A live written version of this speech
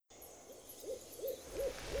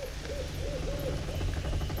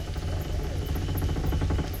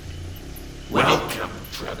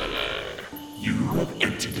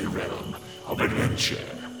of adventure.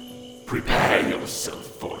 Prepare yourself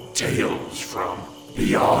for tales from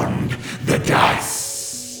beyond the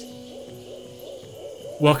dice.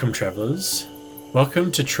 Welcome, travellers.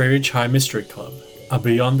 Welcome to Tree Ridge High Mystery Club, a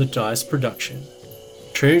Beyond the Dice production.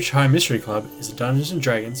 Tree Ridge High Mystery Club is a Dungeons &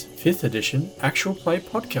 Dragons 5th edition actual play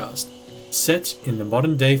podcast set in the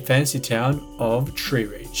modern-day fantasy town of Tree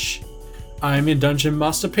Ridge. I am your Dungeon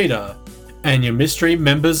Master Peter, and your mystery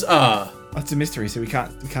members are... It's a mystery, so we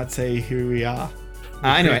can't say who we are.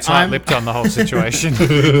 Anyway, tight-lipped on the whole situation.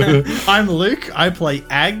 I'm Luke. I play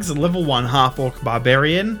Ags, a level 1 half-orc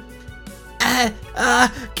barbarian.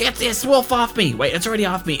 Get this wolf off me. Wait, it's already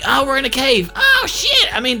off me. Oh, we're in a cave. Oh,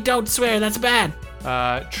 shit. I mean, don't swear. That's bad.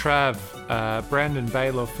 Trav, Brandon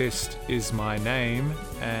Baylor Fist is my name,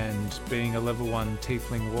 and being a level 1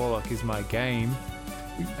 Tiefling Warlock is my game.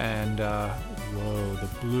 And, whoa, the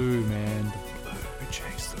blue, man. The blue.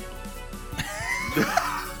 Chase the blue.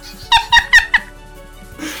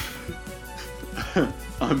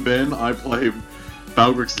 I'm Ben. I play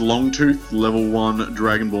Balgrix Longtooth, level 1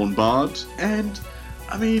 Dragonborn Bard. And,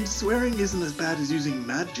 I mean, swearing isn't as bad as using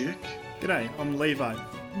magic. G'day, I'm Levi.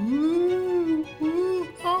 I'm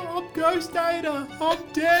Ghost Ada. I'm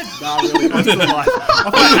dead. Nah, really, that's the life.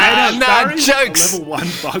 I'm Ada Barry, jokes. A level 1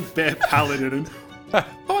 bugbear paladin.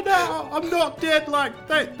 Oh no, I'm not dead. Like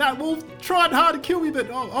that wolf tried hard to kill me, but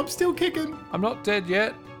I'm still kicking. I'm not dead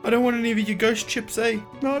yet. I don't want any of your ghost chips, eh?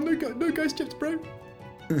 No ghost chips, bro.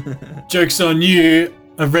 Joke's on you.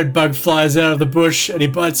 A red bug flies out of the bush and he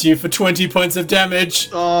bites you for 20 points of damage.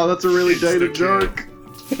 Oh, that's a really It's the dated joke.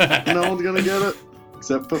 No one's gonna get it.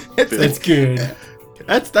 Except for Phil. That's good.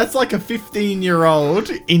 That's like a 15-year-old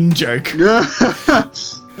in-joke.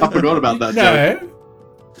 I forgot about that joke. No.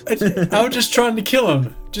 I was just trying to kill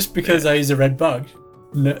him. Just because I use a red bug.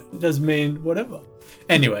 No, it doesn't mean whatever.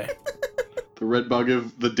 Anyway. The red bug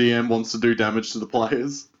of the DM wants to do damage to the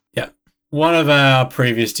players. Yeah. One of our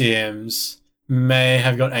previous DMs may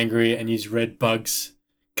have got angry and used red bugs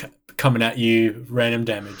coming at you, random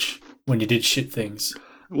damage, when you did shit things.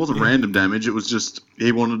 It wasn't random damage, it was just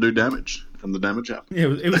he wanted to do damage, and the damage happened.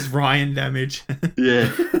 Yeah, it was Ryan damage. Yeah.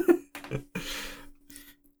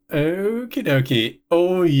 Okie dokie.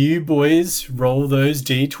 Oh, you boys roll those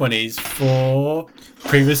d20s for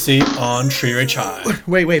previously on Tree Ridge High.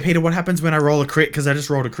 Wait, Peter, what happens when I roll a crit? Because I just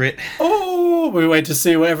rolled a crit. Oh, we wait to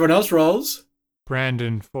see what everyone else rolls.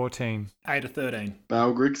 Brandon, 14. Ada 13.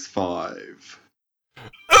 Balgrix 5.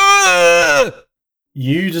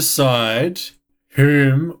 You decide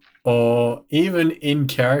whom, or even in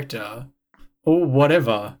character, or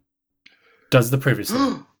whatever, does the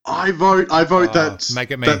previously. I vote that make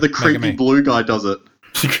it me. that the Make it creepy me. blue guy does it.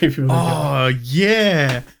 The creepy little guy. Oh,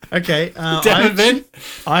 yeah. Okay. Damn it, Ben.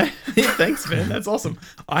 Thanks, Ben. That's awesome.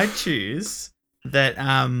 I choose that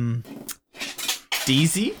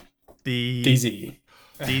Deezy, Deezy.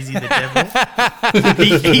 the devil.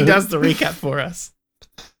 he does the recap for us.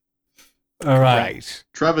 All right. Great.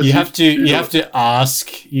 Travis, You have to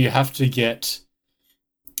ask. You have to get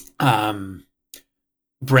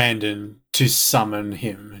Brandon to summon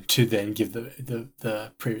him to then give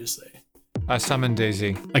the previously. I summoned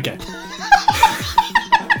Daisy. Okay.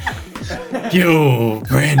 Yo,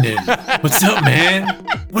 Brandon, what's up, man?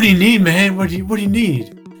 What do you need, man? What do you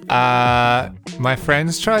need? My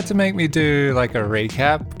friends tried to make me do like a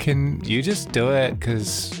recap. Can you just do it?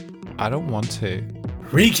 Because I don't want to.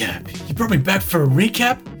 Recap? You brought me back for a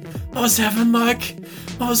recap? I was having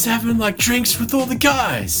like drinks with all the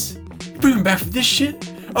guys. You bring me back for this shit?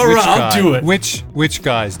 All right, I'll do it. Which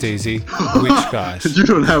guys, Daisy? Which guys? You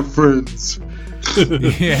don't have friends.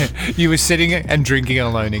 Yeah, you were sitting and drinking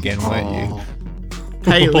alone again, weren't you?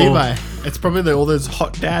 Hey, Levi. It's probably all those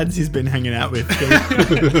hot dads he's been hanging out with.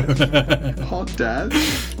 Hot dad?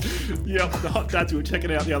 Yep, the hot dads we were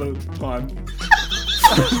checking out the other time.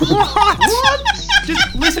 What?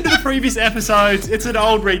 Just listen to the previous episodes. It's an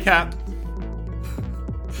old recap.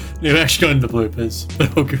 You've actually got into the bloopers. They're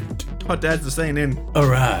all good. Hot dads are staying in.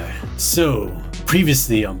 Alright, so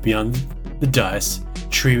previously on Beyond the Dice,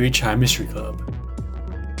 Tree Ridge High Mystery Club.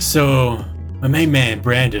 So, my main man,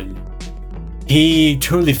 Brandon, he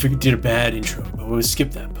totally did a bad intro, but we'll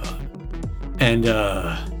skip that part. And,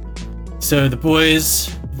 so the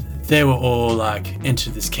boys, they were all like, enter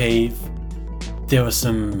this cave. There was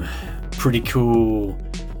some pretty cool,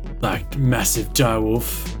 like, massive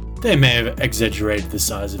direwolf. They may have exaggerated the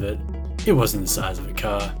size of it. It wasn't the size of a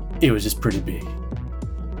car. It was just pretty big.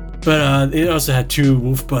 But it also had two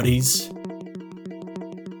wolf buddies.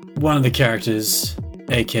 One of the characters,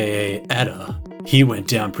 aka Ada, he went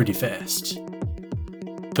down pretty fast.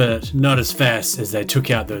 But not as fast as they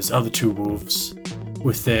took out those other two wolves.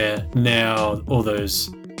 with their now all those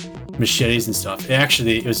machetes and stuff.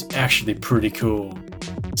 It was actually pretty cool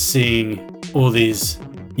seeing all these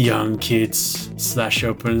young kids slash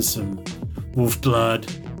open some wolf blood.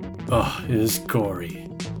 Oh, it was gory.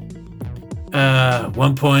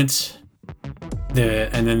 One point, and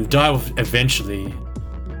then the direwolf eventually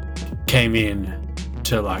came in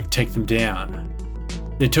to like take them down.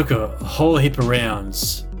 They took a whole heap of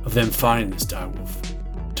rounds of them fighting this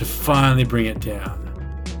direwolf to finally bring it down.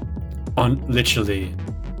 Literally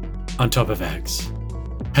on top of Axe.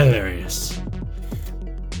 Hilarious.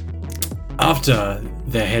 After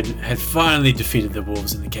they had finally defeated the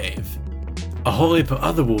wolves in the cave, a whole heap of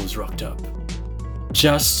other wolves rocked up.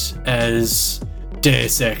 Just as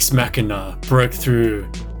Deus Ex Machina broke through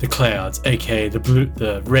the clouds, aka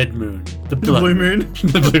the red moon, the Blue moon.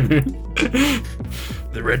 the blue moon.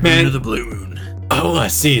 The red Man. moon or the blue moon. All I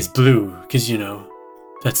see is blue, because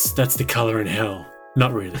that's the color in hell.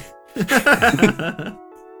 Not really.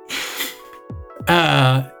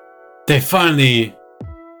 They finally,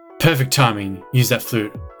 perfect timing, used that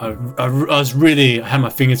flute. I had my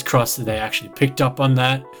fingers crossed that they actually picked up on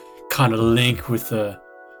that kind of link with the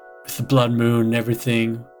blood moon and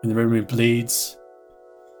everything. When the red moon bleeds,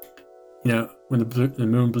 when the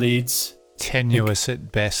moon bleeds, Tenuous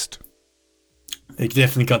at best. they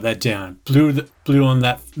definitely got that down. Blew on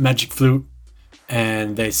that magic flute,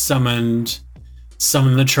 and they summoned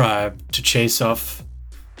the tribe to chase off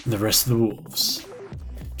the rest of the wolves.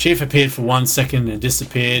 Chief appeared for 1 second and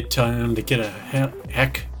disappeared, telling them to get a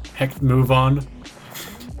heck move on.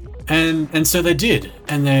 And so they did,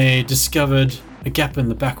 and they discovered a gap in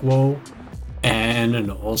the back wall and an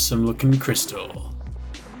awesome looking crystal.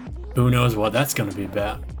 Who knows what that's going to be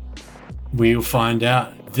about? We'll find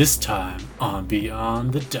out this time on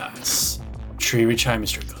Beyond the Dice, Tree Ridge High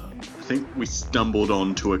Mystery Club. I think we stumbled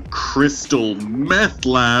onto a crystal meth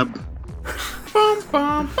lab.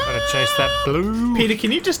 Gotta chase that blue. Peter,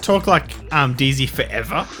 can you just talk like DZ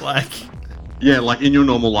forever? Like, Yeah, like in your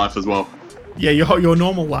normal life as well. yeah, your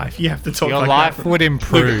normal life. You have to talk Your like life that. would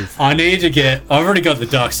improve. I've already got the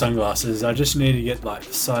dark sunglasses. I just need to get like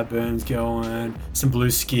the sideburns going, some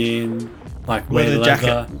blue skin, like wear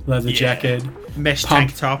leather jacket, Mesh Pump.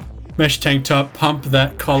 tank top. mesh tank top, pump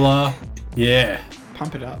that collar. Yeah.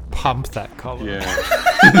 Pump it up. Pump that collar. Yeah.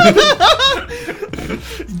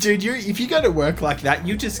 Dude, if you go to work like that,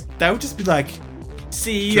 they would just be like,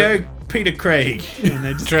 CEO Peter Craig. And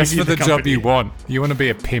they just Dress give you for the job company. you want. You want to be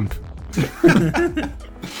a pimp.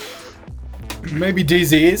 Maybe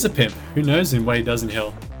DZ is a pimp. Who knows in what he does in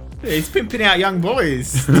hell. Yeah, he's pimping out young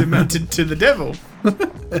boys to the devil.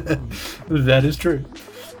 That is true.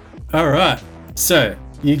 Alright. So,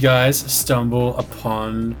 you guys stumble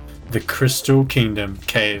upon the Crystal Kingdom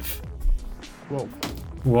cave. Whoa.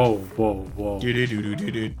 Whoa.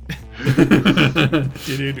 Do-do-do-do-do-do.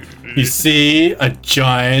 You see a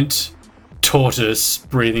giant tortoise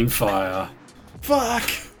breathing fire. Fuck.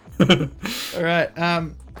 All right.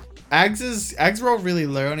 Ags rolled really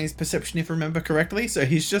low on his perception, if I remember correctly. So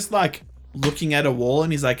he's just like looking at a wall,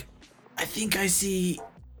 and he's like, "I think I see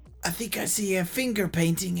a finger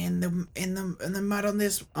painting in the mud on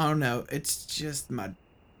this. Oh no, it's just mud.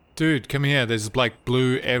 Dude, come here. There's like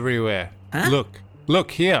blue everywhere. Huh?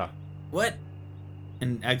 Look here. What?"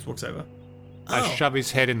 And Ags walks over. I shove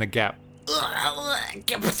his head in the gap.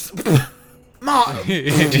 Mom.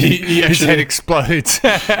 His head explodes.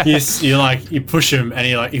 You push him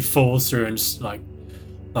and he falls through and just like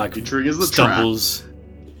He triggers the stumbles,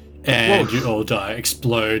 and Whoa. you all die,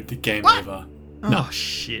 explode, the game over. Oh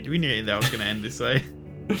shit! We knew that was gonna end this way.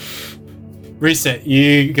 Reset.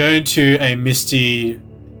 You go into a misty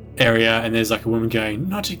area and there's like a woman going,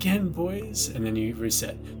 "Not again, boys," and then you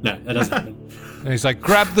reset. No, that doesn't happen. And he's like,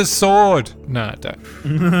 grab the sword. No, don't.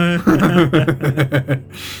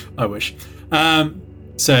 I wish.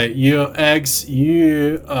 So your eggs,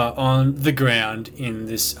 you are on the ground in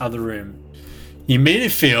this other room. You immediately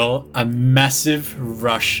feel a massive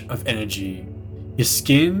rush of energy. Your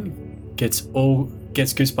skin gets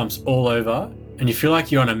goosebumps all over, and you feel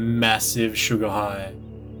like you're on a massive sugar high.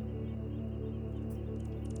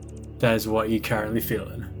 That is what you're currently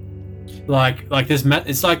feeling. Like there's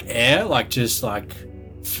it's like air, like just like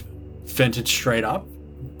vented straight up,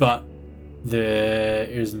 but there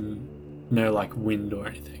isn't no like wind or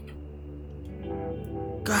anything.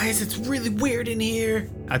 Guys, it's really weird in here.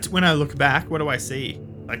 When I look back, what do I see?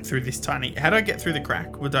 Like through this tiny. How do I get through the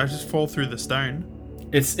crack? Would I just fall through the stone?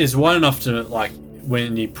 It's wide enough to like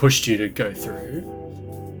when he pushed you to go through,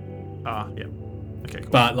 Ah, yeah. Okay,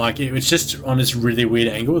 cool. but like it was just on this really weird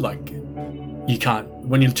angle. Like you can't,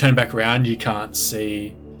 when you turn back around, you can't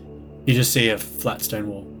see You just see a flat stone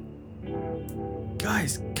wall.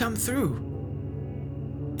 Guys, come through.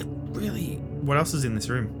 It really. What else is in this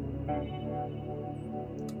room?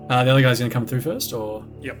 The other guy's gonna come through first, or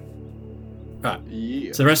Yep. right?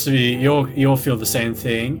 Yeah. So the rest of you all feel the same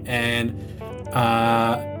thing, and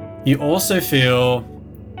you also feel,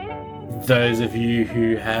 those of you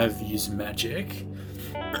who have used magic,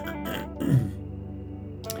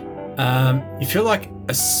 you feel like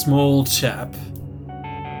a small tap,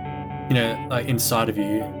 like inside of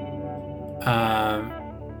you,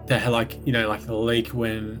 that had like a leak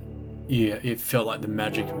when it felt like the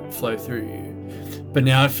magic would flow through you, but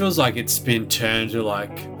now it feels like it's been turned to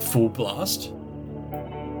like full blast.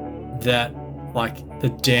 That like the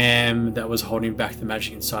dam that was holding back the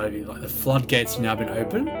magic inside of you, like the floodgates have now been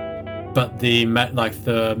open, but the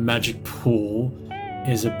magic pool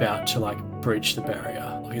is about to like breach the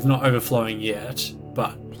barrier. Like it's not overflowing yet,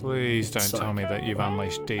 but Please don't Sorry. tell me that you've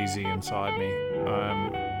unleashed DZ inside me.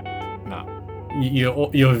 No.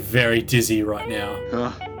 you're very dizzy right now.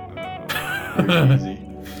 Very easy.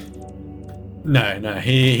 No,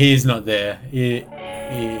 he's not there. He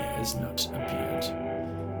has not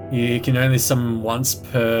appeared. You can only summon once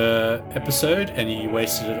per episode, and you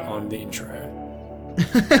wasted it on the intro.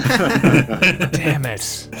 Damn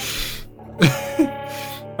it.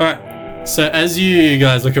 Alright, so as you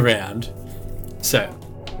guys look around, so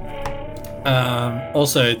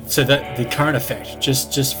that the current effect,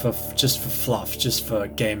 just for fluff, just for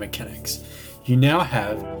game mechanics, you now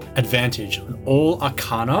have advantage on all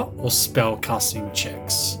arcana or spell casting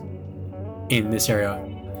checks in this area.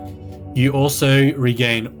 You also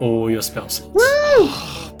regain all your spell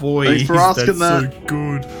slots. Boy, Thanks for asking that's so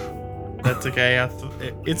good. That's okay.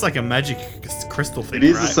 It's like a magic crystal thing. It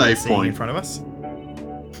is a right? save We're seeing point. in front of us.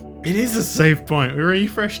 It is a save point. We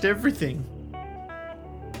refreshed everything.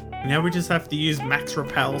 Now we just have to use max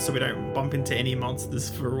repel so we don't bump into any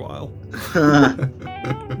monsters for a while.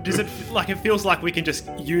 Does it it feels like we can just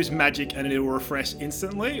use magic and it will refresh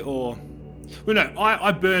instantly, or? Well, no.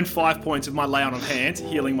 I burned 5 points of my lay on of hands,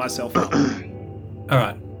 healing myself up.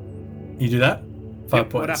 Alright, you do that? 5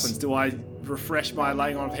 points. What happens? Do I refresh my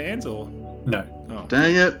laying on of hands, or? No. Oh.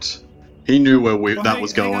 Dang it. He knew where Well, that hey-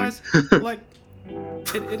 was hey going. guys, like,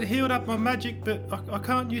 it healed up my magic, but I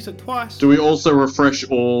can't use it twice. Do we also refresh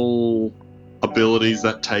all abilities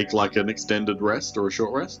that take like an extended rest or a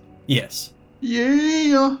short rest? Yes.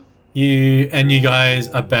 Yeah. You guys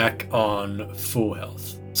are back on full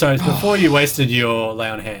health. So it's before you wasted your lay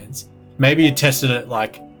on hands. Maybe you tested it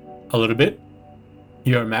like a little bit.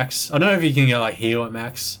 You're at max. I don't know if you can get like heal at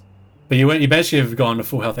max, but you basically have gone to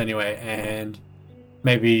full health anyway, and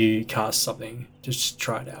maybe you cast something. Just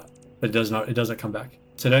try it out, but it doesn't come back.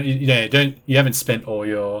 So you haven't spent all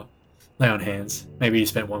your lay on hands. Maybe you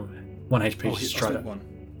spent one HP. Oh, Just I try it spent out. one.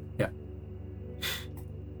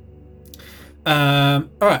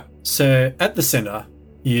 All right. So at the center,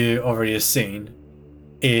 you already have seen,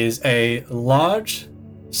 is a large,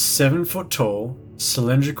 7 foot tall,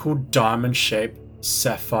 cylindrical diamond-shaped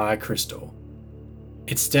sapphire crystal.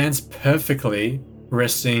 It stands perfectly,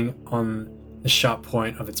 resting on the sharp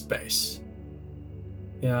point of its base.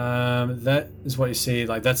 That is what you see.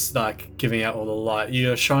 Like that's like giving out all the light.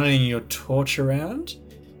 You're shining your torch around.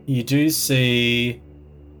 You do see.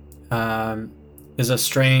 There's a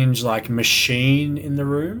strange like machine in the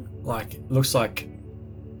room. Like it looks like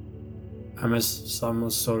almost some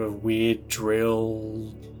sort of weird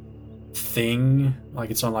drill thing.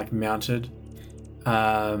 Like it's on like mounted.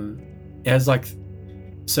 It has like,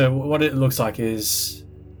 so what it looks like is,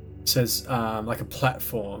 it says like a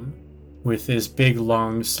platform with this big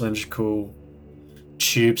long cylindrical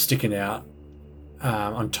tube sticking out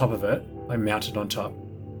on top of it, like mounted on top,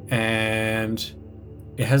 and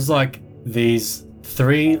it has like these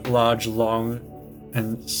 3 large, long,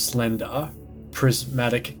 and slender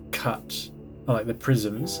prismatic cut, like the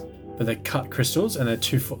prisms, but they're cut crystals and they're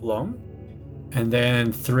 2 foot long, and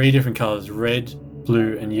then 3 different colors: red,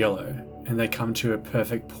 blue, and yellow, and they come to a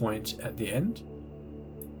perfect point at the end.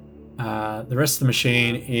 The rest of the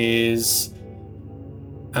machine is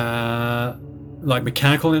like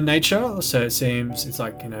mechanical in nature, so it seems it's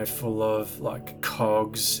like full of like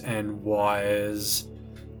cogs and wires,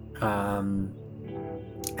 and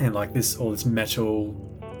like all this metal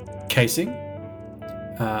casing,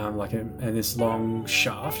 and this long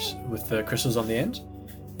shaft with the crystals on the end.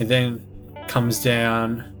 It then comes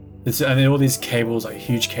down, and then all these cables, like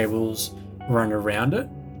huge cables, run around it,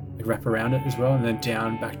 like wrap around it as well, and then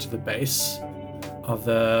down back to the base of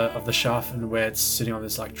the shaft, and where it's sitting on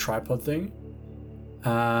this like tripod thing.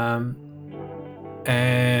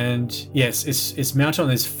 And yes, it's mounted on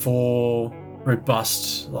these 4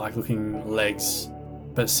 robust, like looking legs,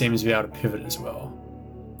 but seems to be able to pivot as well.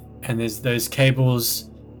 And there's those cables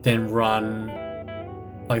then run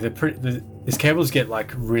like these cables get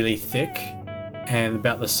like really thick and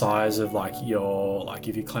about the size of like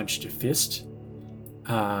if you clenched your fist.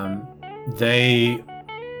 They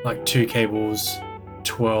like two cables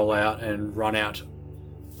twirl out and run out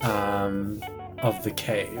of the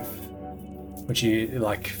cave, which you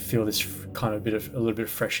like feel this kind of a little bit of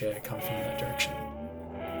fresh air coming from that direction.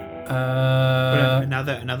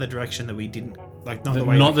 Another direction that we didn't like.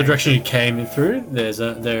 Not the direction you came in through. There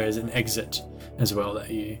is an exit as well that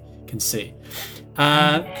you can see.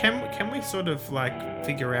 Can we sort of like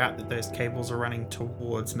figure out that those cables are running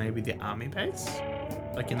towards maybe the army base,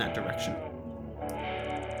 like in that direction?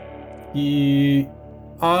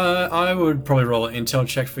 I would probably roll an intel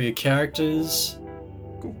check for your characters.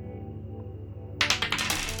 Cool.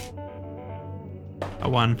 A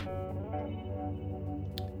 1. 15.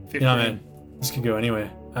 You know what I mean? This could go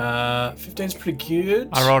anywhere. 15's pretty good.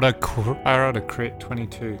 I rolled a crit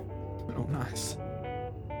 22. Oh, nice.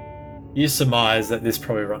 You surmise that this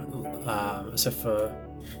probably run, except for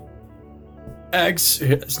Eggs, who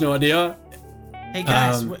has no idea. Hey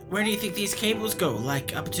guys, where do you think these cables go?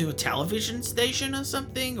 Like up to a television station or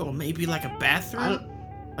something? Or maybe like a bathroom?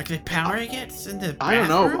 Like the power gets in the bathroom? I don't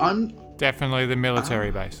know. I'm Definitely the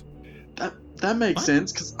military base. that makes What?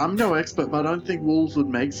 sense because I'm no expert, but I don't think wolves would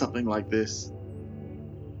make something like this.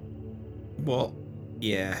 Well,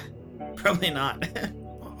 yeah. Probably not.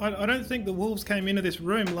 I don't think the wolves came into this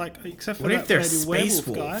room, like, except for What if that they're maybe space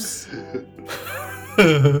werewolf wolves?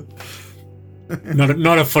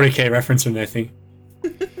 Not a 40k reference or anything.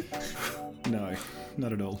 No,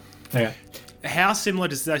 not at all. Okay. How similar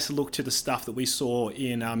does this look to the stuff that we saw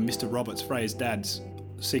in Mr. Roberts, Freya's dad's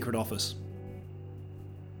secret office?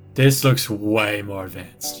 This looks way more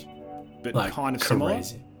advanced. But Like kind of similar?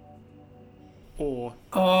 crazy. Or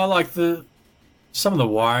Oh, like some of the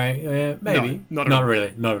wiring, yeah, maybe. No, not at all.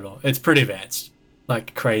 Really, not at all. It's pretty advanced.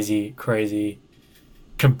 Like crazy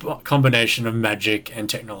combination of magic and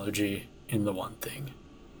technology in the one thing.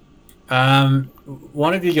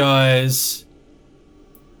 One of you guys,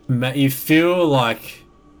 you feel like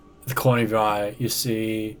at the corner of your eye, you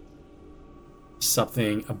see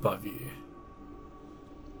something above you.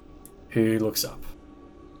 Who looks up?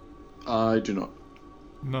 I do not.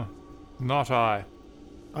 No, not I.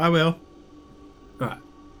 I will. Right.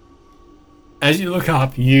 As you look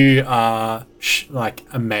up, you are like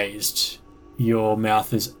amazed. Your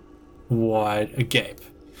mouth is wide agape.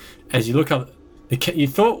 As you look up, you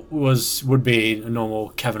thought would be a normal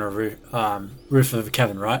cavern or roof of a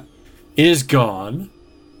cavern, right? It is gone,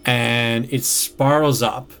 and it spirals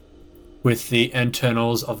up with the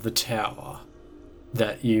internals of the tower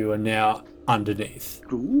that you are now underneath.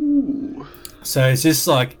 Ooh. So it's just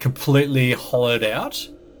like completely hollowed out,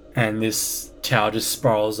 and this tower just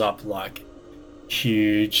spirals up like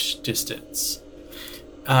huge distance.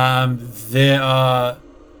 There are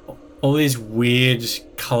all these weird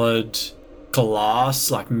colored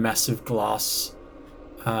glass, like massive glass,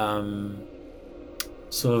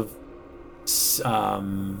 sort of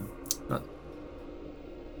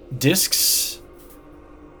discs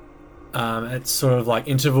at sort of like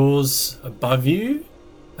intervals above you.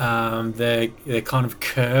 They're kind of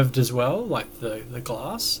curved as well, like the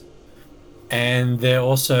glass, and they're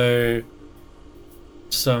also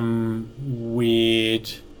some weird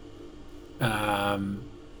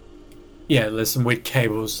there's some weird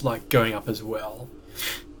cables like going up as well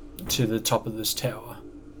to the top of this tower.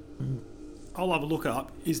 I'll have a look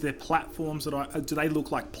up. Is there platforms do they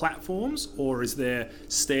look like platforms, or is there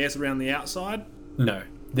stairs around the outside? No,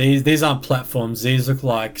 these aren't platforms. These look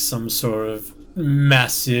like some sort of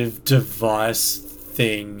massive device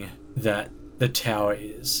thing that the tower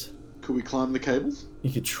is. Could we climb the cables?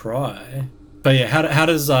 You could try, but yeah, how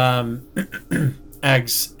does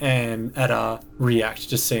Ags and Ada react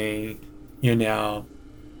to seeing you're now,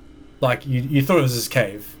 like you thought it was this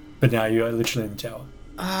cave, but now you're literally in the tower?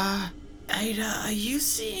 Ada, are you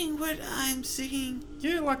seeing what I'm seeing?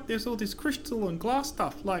 Yeah, like there's all this crystal and glass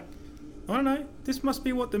stuff. Like, I don't know. This must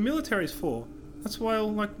be what the military's for. That's why,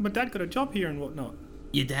 like, my dad got a job here and whatnot.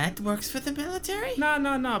 Your dad works for the military?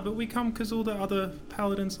 Nah, but we come because all the other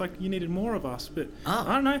paladins, like, you needed more of us. But, Oh.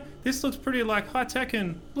 I don't know. This looks pretty, like, high-tech,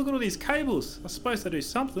 and look at all these cables. I suppose they do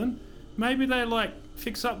something. Maybe they, like,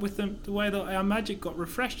 fix up with the way that our magic got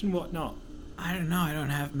refreshed and whatnot. I don't know, I don't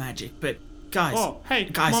have magic, but guys. Oh, hey,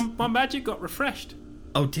 guys. my magic got refreshed.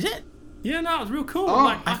 Oh, did it? Yeah, no, it was real cool. Oh,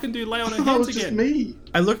 Like, I can do lay on I her thought it hands was just again. me.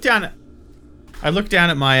 I looked down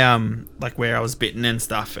at my like where I was bitten and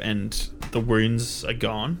stuff, and the wounds are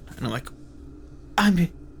gone, and I'm like,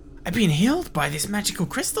 I've been healed by this magical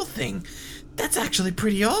crystal thing. That's actually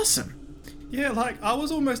pretty awesome. Yeah, like, I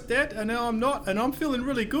was almost dead, and now I'm not, and I'm feeling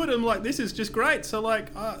really good. I'm like, this is just great. So, like,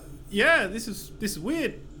 yeah, this is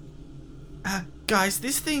weird. Guys,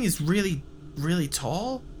 this thing is really, really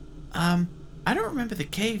tall. I don't remember the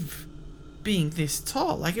cave being this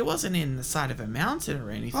tall. Like, it wasn't in the side of a mountain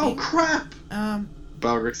or anything. Oh crap!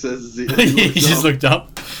 Balgrick says as He just looked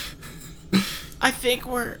up. I think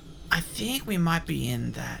we might be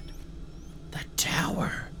in that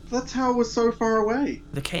tower. That tower was so far away.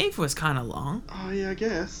 The cave was kind of long. Oh yeah, I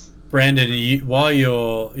guess. Brandon, while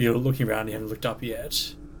you're looking around, you haven't looked up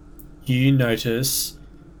yet. You notice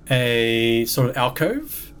a sort of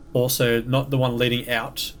alcove, also not the one leading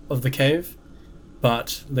out of the cave,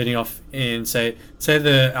 but leading off in say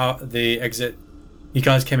the exit. You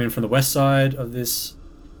guys came in from the west side of this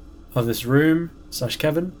room /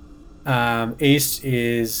 cabin. East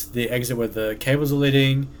is the exit where the cables are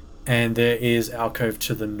leading, and there is alcove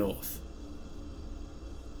to the north.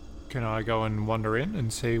 Can I go and wander in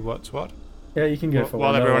and see what's what? Yeah, you can go for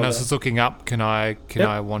while one. everyone else is looking up. Can I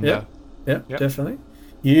wander? Yep, Yep. definitely.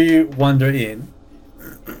 You wander in,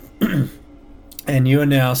 and you are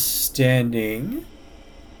now standing.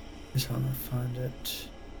 Just trying to find it.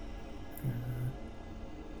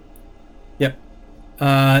 Yep.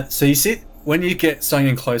 So you see, when you get starting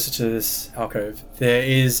in closer to this alcove, there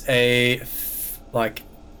is there's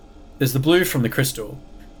the blue from the crystal,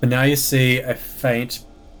 but now you see a faint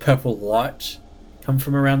purple light come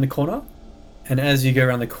from around the corner, and as you go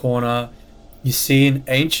around the corner, you see an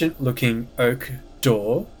ancient-looking oak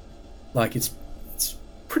door. Like it's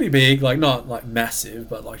pretty big, like not like massive,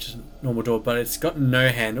 but like just a normal door. But it's got no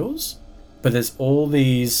handles. But there's all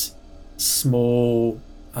these small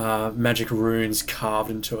magic runes carved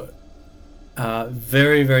into it.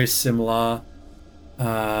 Very, very similar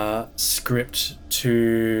script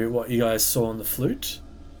to what you guys saw on the flute.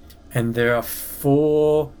 And there are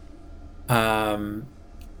 4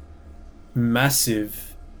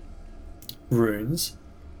 massive runes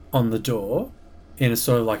on the door in a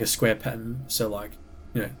sort of like a square pattern. So like,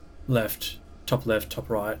 left, top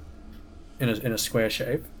right, in a square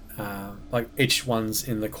shape. Like each one's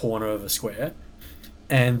in the corner of a square,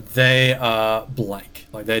 and they are blank.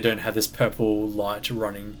 Like they don't have this purple light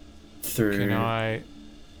running through.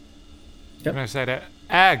 Can I say that?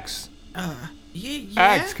 Ags,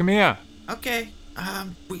 Yeah. Ags, come here. Okay.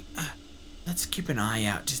 Let's keep an eye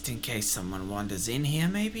out just in case someone wanders in here,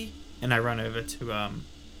 maybe. And I run over to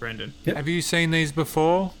Brendan. Yep. Have you seen these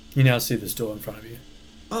before? You now see this door in front of you.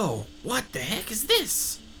 Oh, what the heck is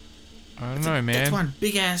this? I don't know, man. That's one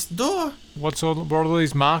big ass door. What are all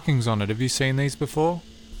these markings on it? Have you seen these before?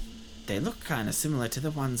 They look kind of similar to the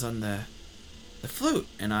ones on the flute.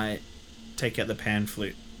 And I take out the pan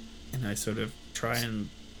flute, and I sort of try and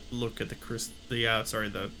look at the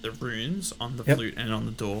runes on the flute and on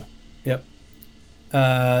the door. Yep.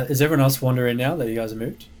 Is everyone else wandering now that you guys have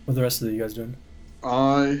moved? What are the rest of you guys doing?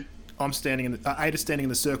 I'm standing in the Ada's standing in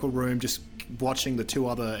the circle room, just watching the 2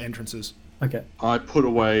 other entrances. Okay. I put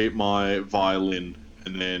away my violin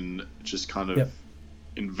and then just kind of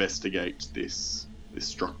investigate this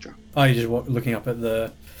structure. Oh, you're just looking up at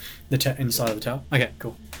the inside of the tower? Okay,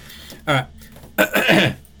 cool. All right.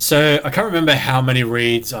 So I can't remember how many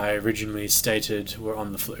reeds I originally stated were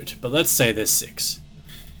on the flute, but let's say there's 6.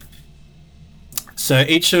 So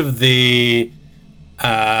each of the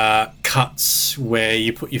cuts where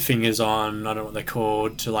you put your fingers on, I don't know what they're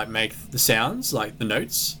called, to like make the sounds, like the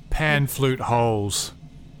notes. Pan flute holes.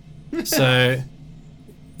 So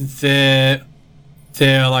there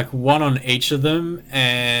are like 1 on each of them,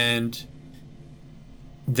 and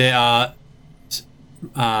there are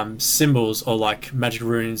symbols or like magic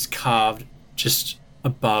runes carved just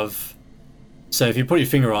above. So if you put your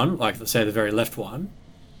finger on, like let's say the very left one,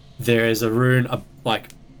 there is a rune like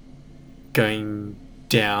going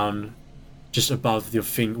down just above your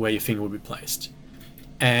finger, where your finger would be placed.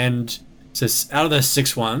 And so out of those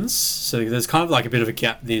 6 ones, so there's kind of like a bit of a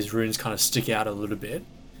gap. These runes kind of stick out a little bit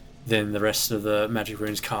than the rest of the magic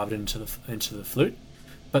runes carved into the flute.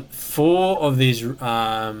 But 4 of these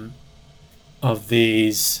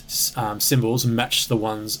symbols match the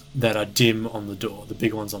ones that are dim on the door, the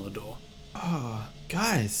big ones on the door. Oh,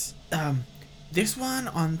 guys. This one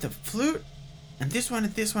on the flute, and this one,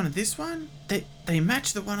 and this one, and this one, they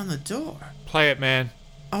match the one on the door. Play it, man.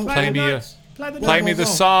 Oh, Play me Whoa, the whoa.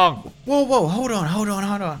 song. Whoa, hold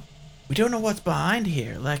on. We don't know what's behind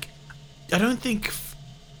here. Like, I don't think...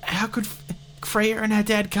 How could... Freya and her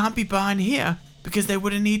dad can't be behind here, because they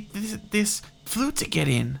wouldn't need this flute to get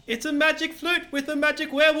in. It's a magic flute with a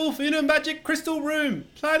magic werewolf in a magic crystal room.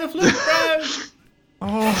 Play the flute, bro.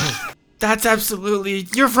 Oh, that's absolutely.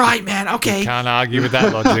 You're right, man. Okay. Can't argue with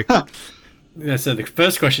that logic. Yeah, so the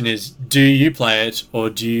first question is, do you play it or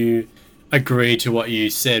do you agree to what you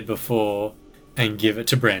said before and give it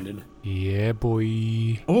to Brandon? Yeah,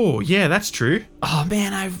 boy. Oh, yeah, that's true. Oh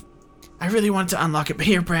man, I really wanted to unlock it, but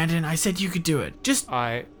here, Brandon, I said you could do it. Just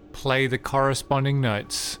I play the corresponding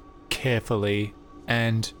notes carefully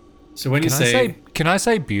and So when you can I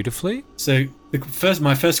say beautifully? so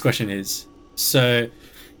my first question is, so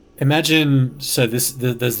imagine, so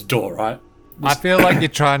there's a door, right? I feel like you're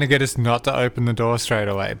trying to get us not to open the door straight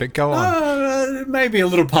away, but go on. Maybe a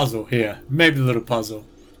little puzzle here. Maybe a little puzzle.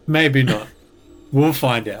 Maybe not. We'll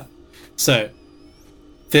find out. So,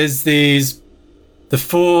 there's the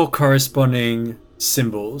 4 corresponding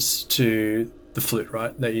symbols to the flute,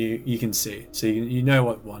 right? That you can see. So you know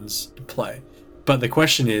what ones to play. But the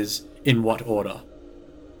question is, in what order?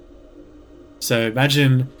 So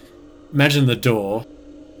imagine the door,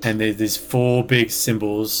 and there's these 4 big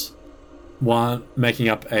symbols, one making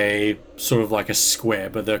up a sort of like a square,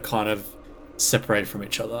 but they're kind of separated from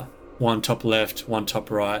each other. One top left, one top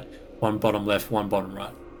right, one bottom left, one bottom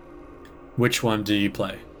right. Which one do you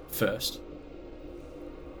play first?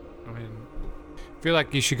 I mean, I feel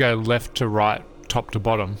like you should go left to right, top to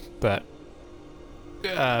bottom, but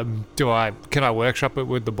can I workshop it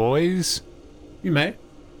with the boys? You may.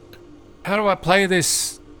 How do I play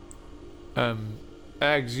this?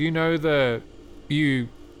 Ags, you know you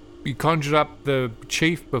conjured up the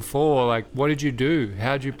chief before. Like, what did you do?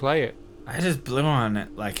 How'd you play it? I just blew on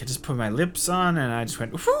it. Like, I just put my lips on and I just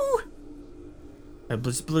went, whoo! I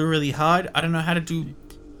just blew really hard. I don't know how to do.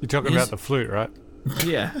 You're talking about the flute, right?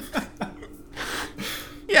 Yeah.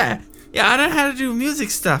 yeah. Yeah, I don't know how to do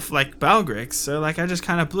music stuff like Balgrix, so like I just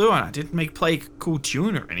kind of blew on it. I didn't play a cool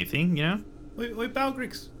tune or anything, you know? Wait,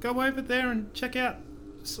 Balgrix, go over there and check out.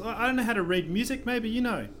 So, I don't know how to read music, maybe you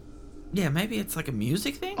know. Yeah, maybe it's like a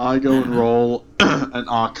music thing? I go and roll an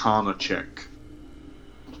Arcana check.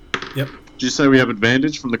 Yep. Did you say we have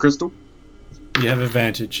advantage from the crystal? You have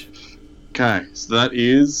advantage. Okay, so that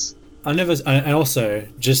is... And also,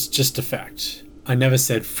 just a fact, I never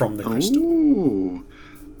said from the crystal. Ooh.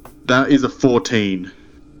 That is a 14.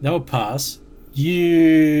 That will pass.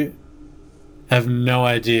 You have no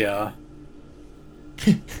idea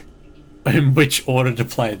in which order to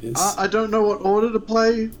play this. I don't know what order to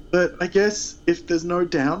play, but I guess if there's no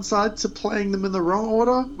downside to playing them in the wrong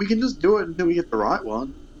order, we can just do it until we get the right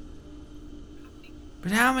one.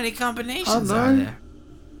 But how many combinations I are know. there?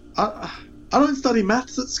 I don't study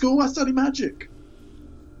maths at school, I study magic.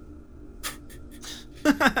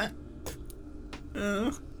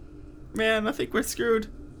 Oh, man, I think we're screwed.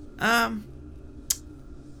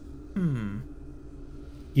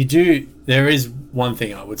 There is one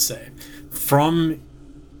thing I would say. From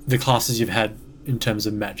the classes you've had in terms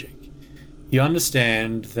of magic, you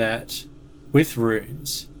understand that with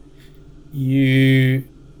runes, people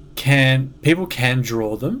can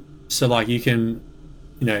draw them. So like you can,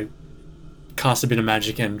 cast a bit of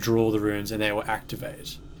magic and draw the runes and they will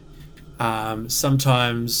activate.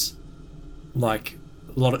 Sometimes, like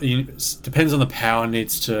a lot of, depends on the power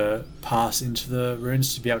needs to pass into the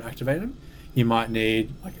runes to be able to activate them. You might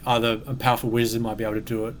need like either a powerful wizard might be able to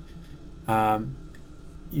do it.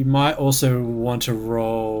 You might also want to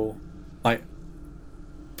roll like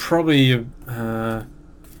probably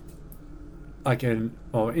like an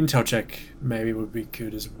intel check maybe would be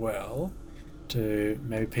good as well to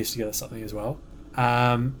maybe piece together something as well.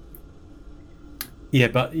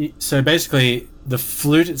 So basically the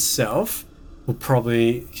flute itself will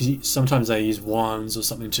probably, because sometimes they use wands or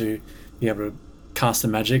something to be able to cast the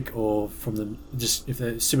magic, or from them, just if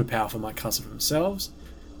they're super powerful might cast it for themselves.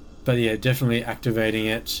 But yeah, definitely activating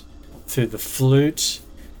it through the flute.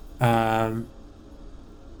 But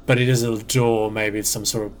it is a door, maybe it's some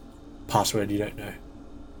sort of password you don't know.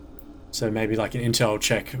 So maybe like an intel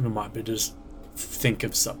check might be just think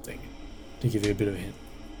of something to give you a bit of a hint.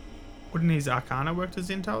 Wouldn't his Arcana work as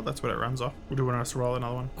intel? That's what it runs off. Would you want us to roll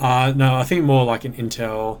another one? No, I think more like an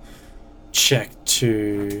intel check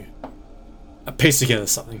to piece together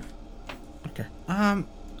something. Okay. I've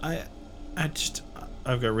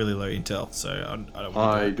got really low intel, so I don't want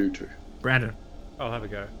I to. do too. Brandon. I'll have a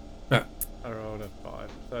go. Yeah. I rolled a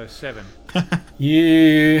 5, so 7.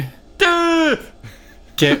 You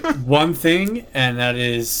get one thing, and that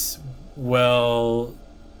is, it's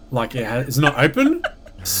not open,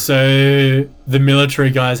 so the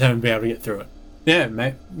military guys haven't been able to get through it. Yeah,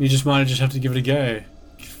 mate, you might just have to give it a go.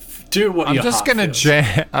 Do what I'm your just heart gonna feels.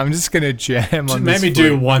 jam. I'm just gonna jam on this. Maybe do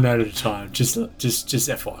flute. one note at a time. Just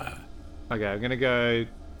FYI. Okay, I'm gonna go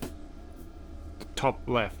top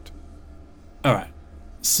left. All right.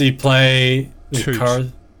 So you play the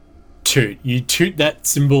Toot. toot. You toot that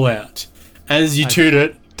symbol out. As you toot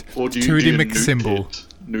it, Or do you Tooty do you McSymbol. It?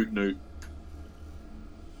 Newt Newt.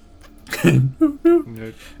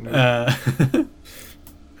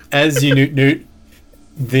 as you newt,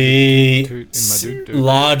 the Toot in my doot-doot.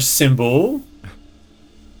 large symbol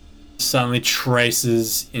suddenly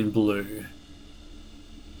traces in blue.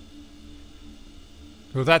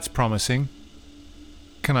 Well, that's promising.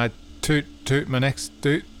 Can I toot my next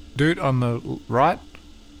doot on the right?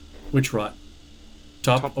 Which right?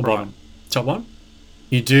 Top Top or right. bottom? Top one?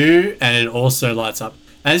 You do, and it also lights up.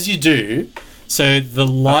 As you do, so the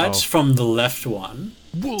light Uh-oh. from the left one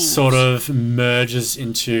sort of merges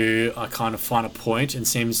into a kind of finer point and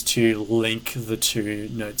seems to link the two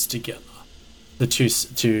notes together. The two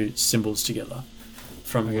symbols together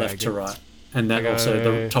from Okay, left I to get- right. And then I also the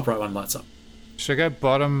go- top right one lights up. Should I go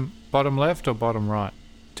bottom left or bottom right,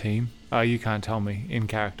 team? Oh, you can't tell me in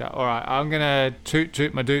character. All right, I'm gonna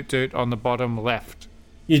toot my doot on the bottom left.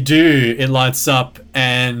 You do, it lights up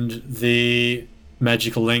and the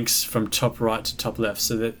magical links from top right to top left.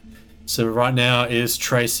 So right now is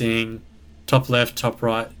tracing top left, top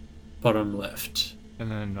right, bottom left. And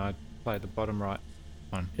then I play the bottom right.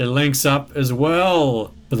 It links up as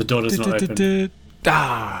well, but the door does not open.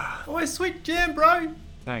 Ah, Oh, sweet jam, bro.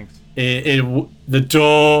 thanks. The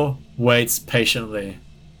door waits patiently.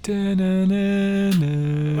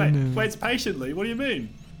 Waits patiently. What do you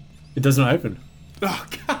mean? It does not open. Oh,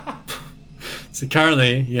 God. So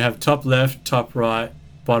currently you have top left, top right,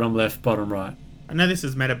 bottom left, bottom right. I know this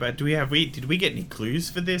is meta, but did we get any clues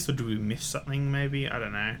for this, or do we miss something? Maybe, I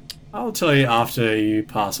don't know. I'll tell you after you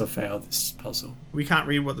pass or fail this puzzle. We can't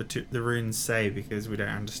read what the runes say because we don't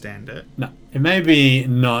understand it. No, it may be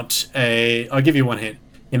not a. I'll give you one hint.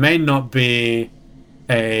 It may not be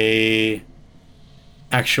a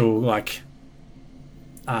actual like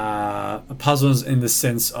puzzles in the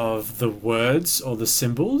sense of the words or the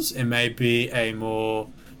symbols. It may be a more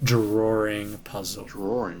drawing puzzle,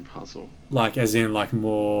 Drawing puzzle. like as in like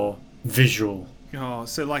more visual. Oh,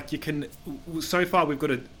 so like you can. So far, we've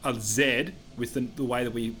got a Z with the way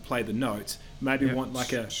that we play the notes. Maybe we want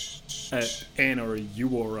like a N or a U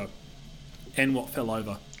or a N what fell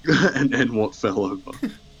over. and what fell over.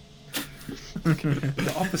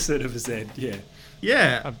 The opposite of a Z. Yeah.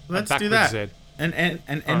 Yeah, let's do backwards that. Z.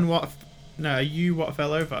 And what? No, you what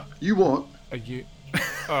fell over? You what? Are you?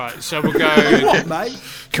 All right, so we'll go. Mate.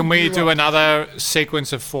 Can we do another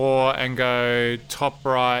sequence of 4 and go top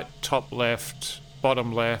right, top left,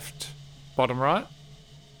 bottom right?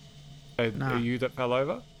 Nah. Are you that fell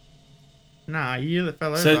over? Nah, you that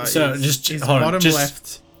fell So- over. so is- just- is hold on, bottom just-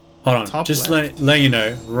 left. Hold on, Top just left. let you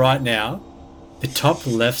know right now, the top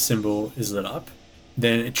left symbol is lit up.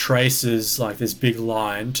 Then it traces like this big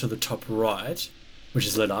line to the top right, which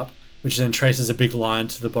is lit up, which then traces a big line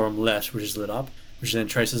to the bottom left, which is lit up, which then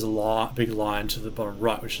traces a big line to the bottom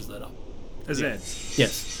right, which is lit up. A Z.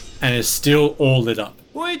 Yes, and it's still all lit up.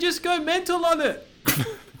 Boy, just go mental on it.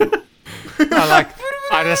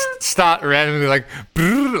 I just start randomly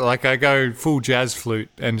like I go full jazz flute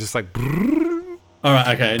and just like. All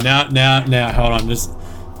right, okay, now, hold on. Just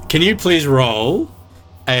can you please roll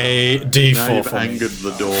a Now d4 you've for me? angered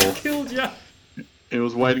the door. Killed ya. It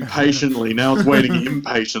was waiting patiently. Now it's waiting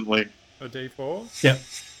impatiently. A D4. Yep.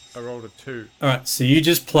 I rolled a 2. All right, so you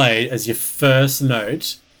just played as your first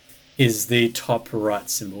note is the top right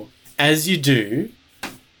symbol. As you do,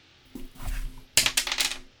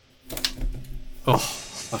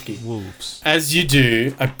 oh, lucky. Wolves. As you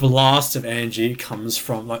do, a blast of energy comes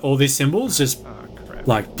from like all these symbols just Oh crap.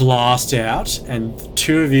 like blast out, and the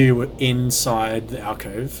two of you inside the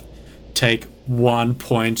alcove take 1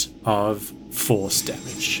 point of force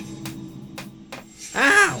damage,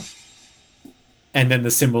 Ow! and then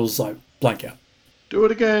the symbols like blank out. Do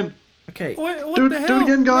it again. Okay, What Do the it hell?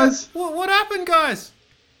 again, guys. What happened, guys?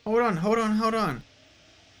 hold on.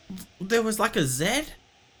 There was like a Z,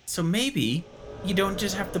 so maybe you don't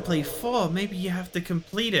just have to play 4. Maybe you have to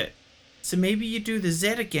complete it. So maybe you do the Z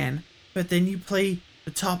again, but then you play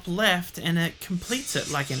the top left, and it completes it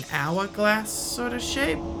like an hourglass sort of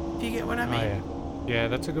shape. If you get what I Oh mean? yeah. Yeah,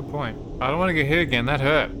 that's a good point. I don't want to get hit again. That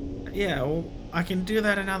hurt. Yeah, well, I can do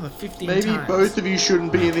that another 15 Maybe times. both of you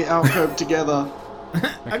shouldn't be in the alcove together.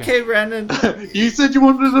 Okay, Brandon. You said you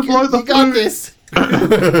wanted to blow the You got flute. this.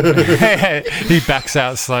 He backs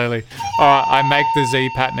out slowly. All right, I make the Z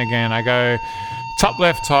pattern again. I go top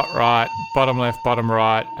left, top right, bottom left, bottom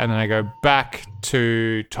right, and then I go back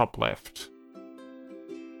to top left.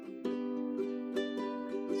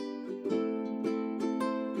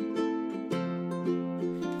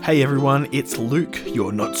 Hey everyone, it's Luke,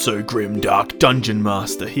 your not so grim dark dungeon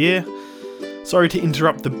master here. Sorry to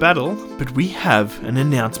interrupt the battle, but we have an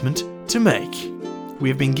announcement to make. We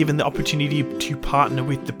have been given the opportunity to partner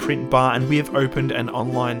with the Print Bar, and we have opened an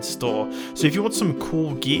online store. So if you want some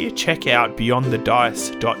cool gear, check out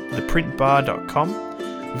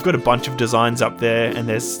beyondthedice.theprintbar.com. We've got a bunch of designs up there, and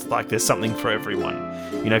there's something for everyone.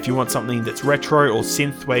 You know, if you want something that's retro or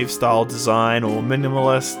synthwave style design or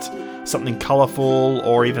minimalist, something colourful,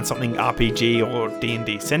 or even something RPG or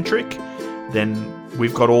D&D centric, then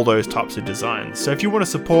we've got all those types of designs. So if you want to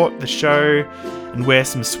support the show and wear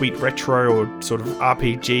some sweet retro or sort of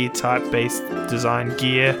RPG type based design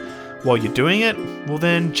gear while you're doing it, well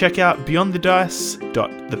then check out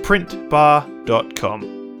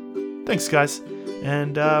beyondthedice.theprintbar.com. Thanks guys,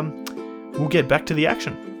 and we'll get back to the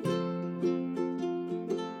action.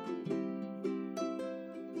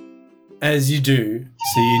 As you do,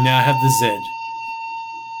 so you now have the Z.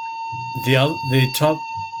 The top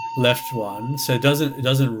left one, so it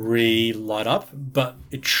doesn't re-light up, but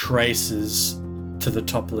it traces to the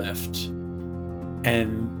top left,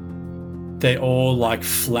 and they all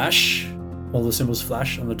flash. All the symbols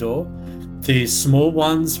flash on the door. The small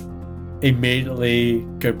ones immediately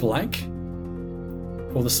go blank.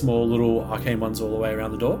 All the small little arcane ones all the way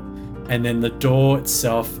around the door, and then the door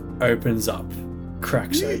itself opens up.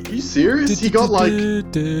 Cracks open. Are you serious? He got the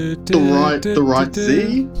right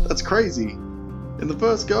Z? That's crazy. In the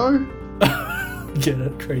first go? Get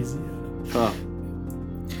it? Crazy. Huh.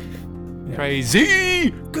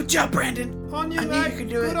 Crazy! Good job, Brandon. On you, I knew mate. you could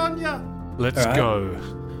do Good it. on ya. Let's Alright. go.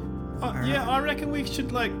 Yeah, I reckon we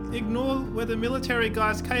should ignore where the military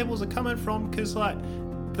guys' cables are coming from, because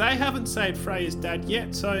they haven't saved Freya's dad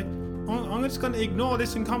yet. So I'm just going to ignore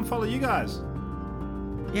this and come follow you guys.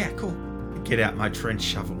 Yeah, cool. Get out my trench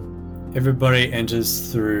shovel. Everybody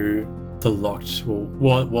enters through the locked, well,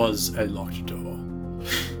 what was a locked door.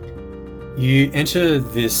 You enter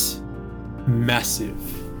this massive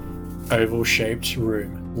oval-shaped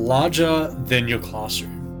room, larger than your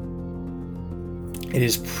classroom. It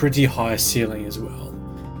is pretty high ceiling as well.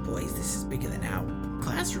 Boys, this is bigger than our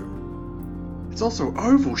classroom. It's also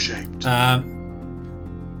oval shaped.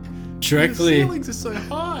 Directly, The ceilings are so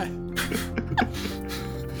high.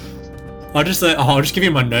 I'll just give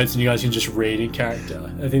you my notes and you guys can just read in character.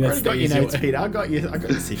 I think that's I got the your easier notes, way. Peter. I got your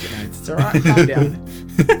secret notes. It's alright. Calm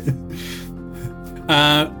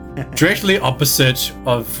down. Directly opposite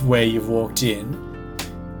of where you've walked in,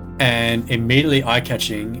 and immediately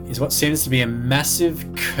eye-catching, is what seems to be a massive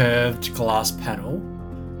curved glass panel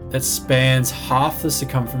that spans half the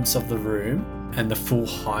circumference of the room and the full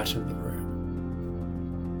height of the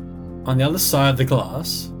room. On the other side of the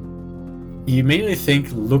glass, you immediately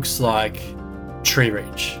think looks like Tree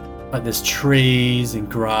Reach. Like there's trees and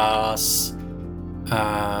grass,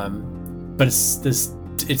 but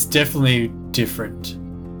it's definitely different.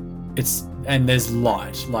 And there's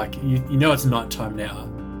light. Like you know it's nighttime now,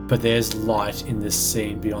 but there's light in this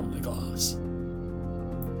scene beyond the glass.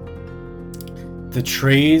 The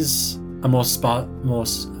trees are more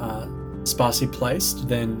sparsely placed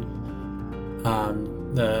than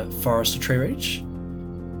the forest of Tree Reach.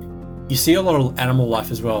 You see a lot of animal life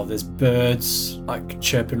as well. There's birds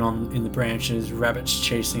chirping in the branches, rabbits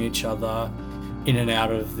chasing each other in and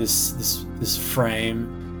out of this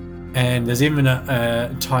frame, and there's even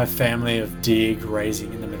an entire family of deer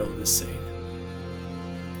grazing in the middle of this scene.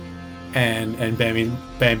 And Bambi's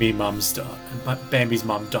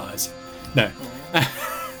mum dies. No.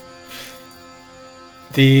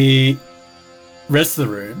 The rest of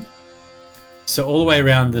the room, so all the way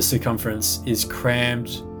around the circumference, is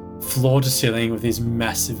crammed floor to ceiling with these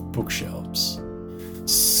massive bookshelves.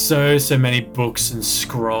 So many books and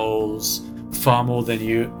scrolls, far more than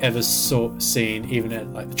you ever seen even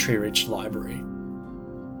at the Tree Reach Library.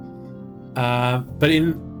 But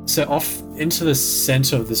off into the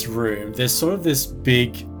center of this room, there's sort of this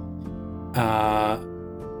big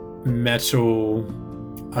metal,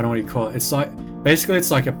 I don't know what you call it. It's like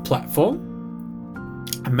a platform,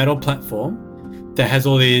 a metal platform that has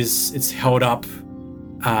all these. It's held up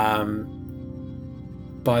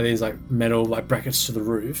by these metal brackets to the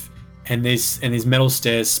roof, and these metal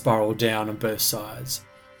stairs spiral down on both sides.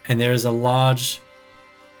 And there is a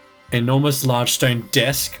enormous large stone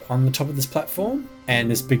desk on the top of this platform,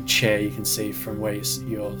 and this big chair you can see from where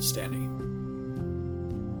you're standing.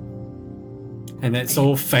 And it's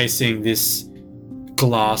all facing this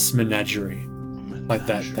glass menagerie, like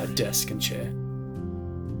that desk and chair.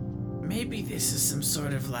 Maybe this is some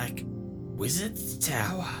sort of wizard's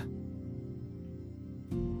tower.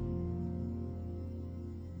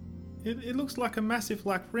 It looks like a massive,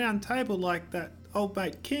 like, round table like that old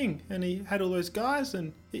mate King, and he had all those guys,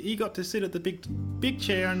 and he got to sit at the big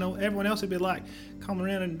chair, and everyone else would be like coming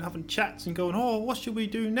around and having chats and going, oh, what should we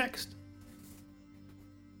do next?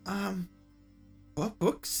 What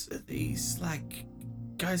books are these? Like,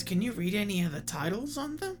 guys, can you read any of the titles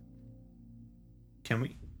on them? Can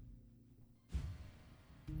we?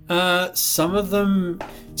 Some of them.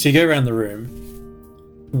 So you go around the room.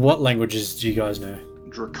 What languages do you guys know?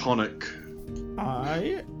 Draconic.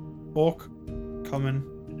 Orc, Common,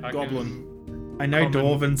 Goblin. I know Common.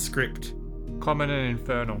 Dwarven script. Common and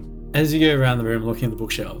Infernal. As you go around the room looking at the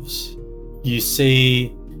bookshelves, you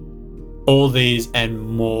see all these and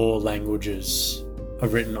more languages are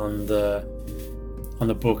written on the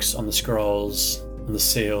books, on the scrolls, on the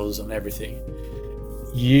seals, on everything.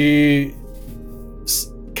 You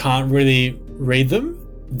can't really read them.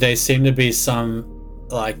 They seem to be some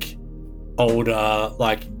like older,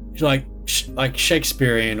 like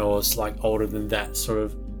Shakespearean, or like older than that sort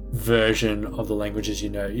of version of the languages you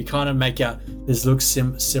know. You kind of make out this looks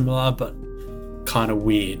similar, but kind of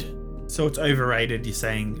weird. So it's overrated, you're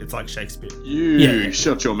saying it's like Shakespeare. You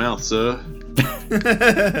shut your mouth, sir.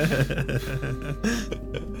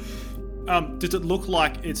 Does it look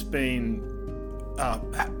like it's been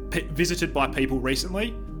visited by people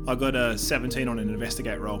recently? I got a 17 on an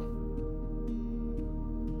investigate roll.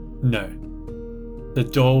 No. The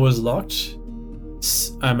door was locked,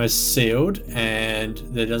 almost sealed, and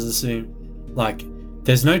there doesn't seem like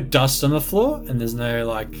there's no dust on the floor, and there's no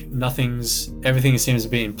like everything seems to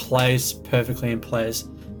be in place, perfectly in place.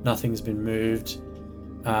 Nothing's been moved.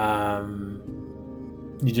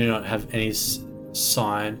 You do not have any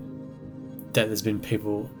sign that there's been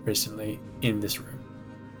people recently in this room.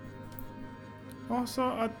 Oh, so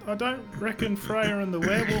I don't reckon Freya and the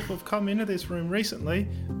werewolf have come into this room recently,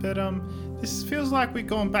 but this feels like we've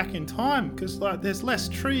gone back in time, because like there's less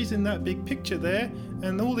trees in that big picture there,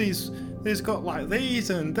 and all these, there's got like these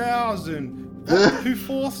and thous and who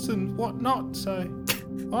fourths and whatnot. So I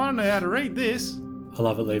don't know how to read this. I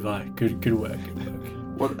love it, Levi. Good work.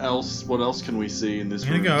 What else can we see in this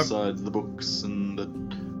Here room you go. besides the books and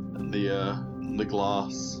the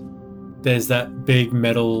glass? There's that big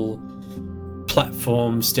metal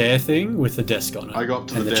platform stair thing with the desk on it. I got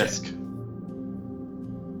to and the chair. desk.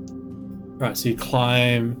 Right, so you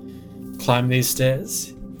climb these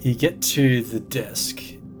stairs. You get to the desk.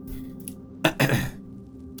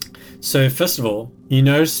 So first of all, you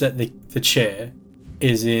notice that the chair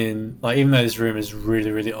is in, like, even though this room is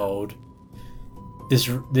really, really old,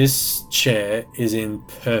 this chair is in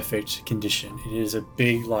perfect condition. It is a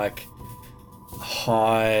big, like,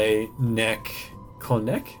 high neck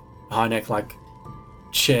like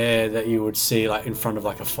chair that you would see like in front of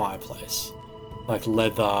like a fireplace, like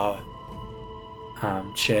leather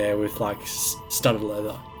chair with like studded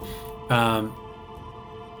leather.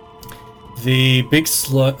 The big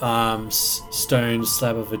stone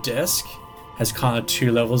slab of a desk has kind of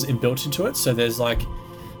two levels inbuilt into it. So there's like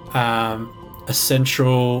a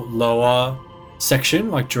central lower section,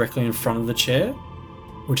 like directly in front of the chair,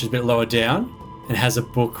 which is a bit lower down, and has a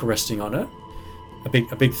book resting on it, a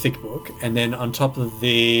big thick book. And then on top of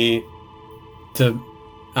the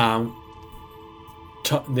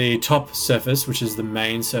top surface, which is the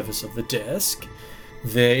main surface of the desk,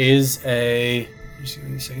 there is a. Just give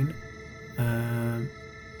me a second.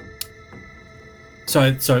 So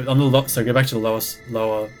on the so go back to the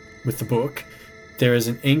lower with the book. There is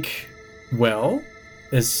an ink well.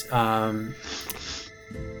 There's that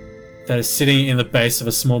is sitting in the base of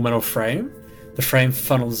a small metal frame. The frame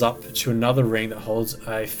funnels up to another ring that holds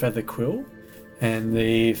a feather quill, and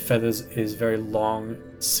the feathers is very long,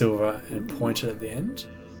 silver, and pointed at the end.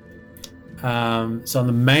 So on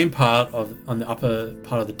the main part on the upper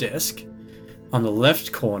part of the desk, on the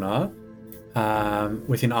left corner,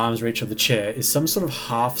 within arm's reach of the chair, is some sort of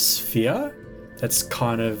half sphere that's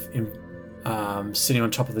kind of sitting on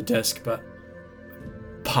top of the desk, but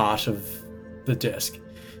part of the desk.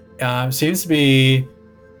 Seems to be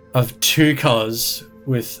of two colors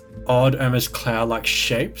with odd, almost cloud-like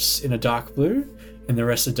shapes in a dark blue, and the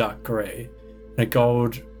rest are dark grey. And a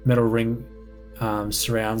gold metal ring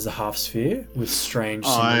surrounds the half sphere with strange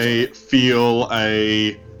symbols. I feel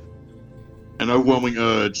an overwhelming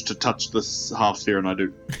urge to touch this half sphere, and I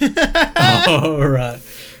do. All right.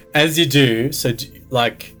 As you do, so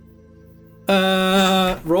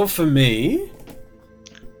roll for me.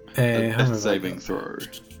 Death saving throw.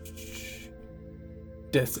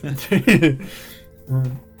 Death.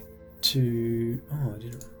 1, 2. Oh, I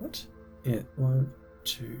did what? Yeah. 1,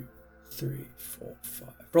 2, 3, 4, 5.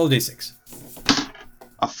 Roll a d6.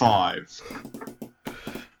 A 5.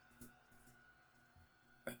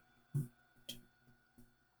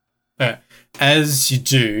 as you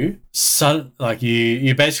do,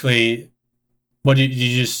 you basically, what do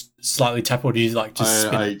you just slightly tap, or do you like just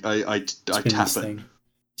spin it? I Spin tap this it. thing.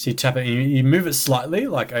 So you tap it, and you move it slightly,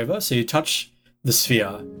 like over. So you touch the sphere,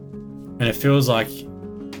 and it feels like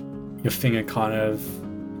your finger kind of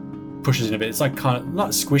pushes in a bit. It's like kind of not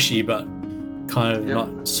squishy, but kind of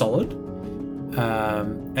not solid.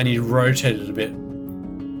 And you rotate it a bit.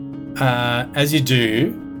 As you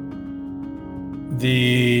do,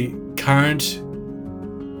 the current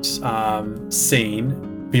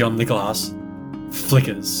scene beyond the glass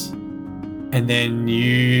flickers, and then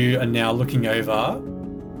you are now looking over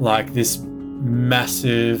like this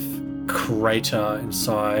massive crater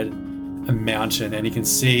inside a mountain, and you can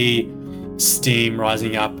see steam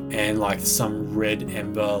rising up and like some red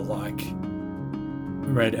ember like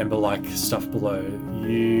stuff below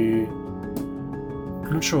you.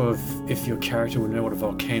 I'm not sure if your character will know what a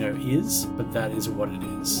volcano is, but that is what it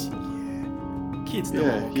is. Kids know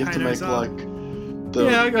Yeah, what you have to make volcanoes are. like the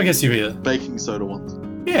Yeah, I guess you either. baking soda ones.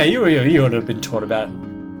 Yeah, you would have been taught about it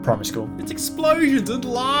in primary school. It's explosions and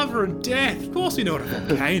lava and death. Of course we know what a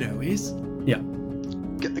volcano is. Yeah.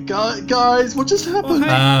 Guys, what just Oh, happened?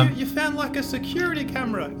 hey, you found like a security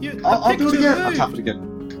camera. I'll do it again. I'll moved. tap it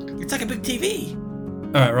again. It's like a big TV.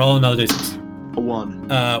 All right, roll another d6. A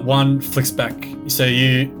 1. One flicks back, so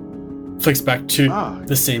you flicks back to Ah.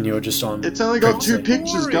 the scene you were just on. It's only got 2 previously.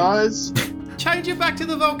 pictures, guys. Change it back to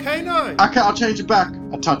the volcano. Okay, I'll change it back.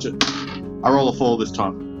 I touch it. I roll a 4 this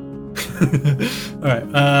time. All right,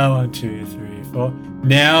 1, 2, 3, 4.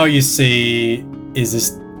 Now you see is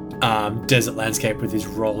this desert landscape with these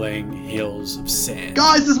rolling hills of sand.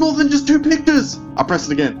 Guys, there's more than just 2 pictures. I'll press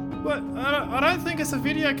it again. But I don't think it's a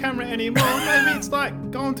video camera anymore. Maybe it's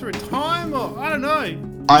like going through time, or I don't know.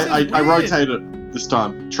 I This is weird. rotate it this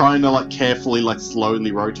time, trying to like carefully, like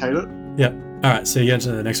slowly rotate it. Yep. All right, so you get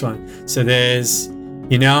to the next one. So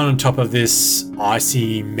you're now on top of this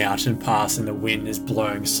icy mountain pass, and the wind is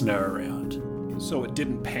blowing snow around. So it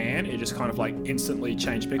didn't pan, it just kind of like instantly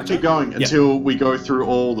changed I picture. keep going until we go through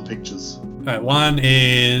all the pictures. All right, one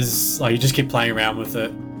is like you just keep playing around with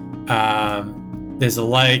it. There's a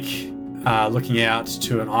lake looking out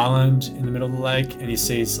to an island in the middle of the lake, and you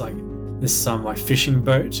see it's like there's some like fishing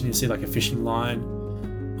boat, and you see like a fishing line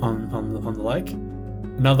on the lake.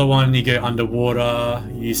 Another one, you go underwater,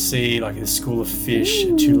 you see like a school of fish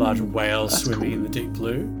and 2 large whales That's swimming cool. in the deep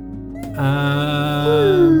blue.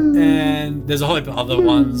 And there's a whole heap of other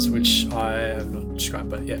ones which I have not described,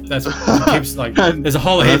 but yeah, that's it keeps like And there's a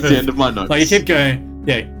whole heap that's the end of my notes. like you keep going,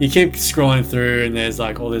 yeah, you keep scrolling through, and there's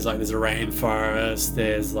like all there's a rainforest,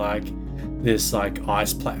 there's like this like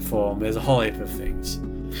ice platform, there's a whole heap of things.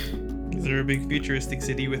 Is there a big futuristic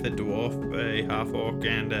city with a dwarf, a half orc,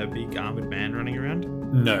 and a big armored man running around?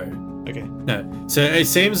 No. Okay. No. So it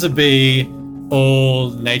seems to be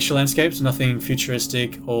all nature landscapes, nothing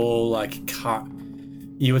futuristic, all like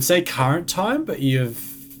you would say current time, but like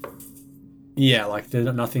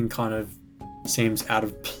there's nothing kind of seems out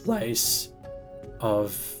of place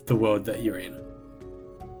of the world that you're in.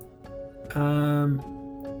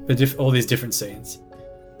 But all these different scenes.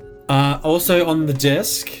 Also on the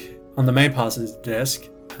desk, on the main part of the desk,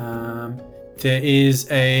 there is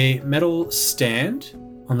a metal stand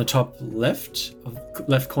on the top left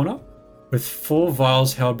corner with 4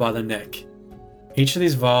 vials held by the neck. Each of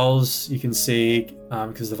these vials, you can see,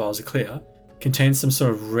 because the vials are clear, contains some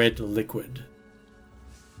sort of red liquid.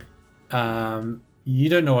 You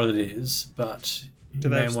don't know what it is, but Do you they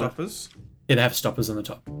may have want- stoppers? Yeah, they have stoppers on the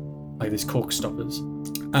top, like these cork stoppers.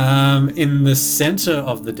 In the center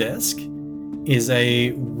of the desk is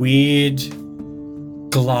a weird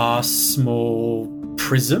glass small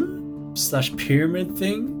prism / pyramid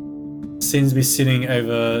thing. Seems to be sitting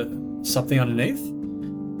over something underneath.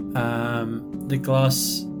 The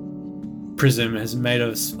glass prism is made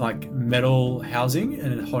of like metal housing,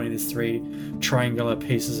 and it's holding these 3 triangular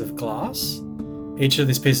pieces of glass. Each of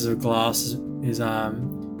these pieces of glass is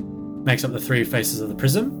makes up the 3 faces of the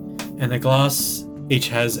prism, and the glass each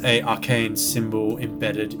has a arcane symbol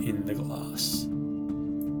embedded in the glass.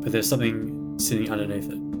 But there's something sitting underneath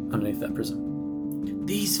that prism.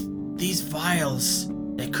 These vials,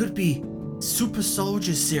 they could be super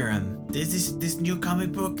soldier serum. There's this new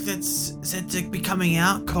comic book that's said to be coming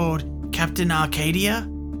out called Captain Arcadia,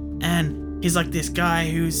 and he's like this guy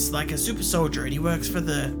who's like a super soldier, and he works for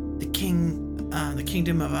the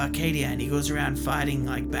kingdom of Arcadia, and he goes around fighting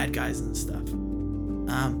like bad guys and stuff.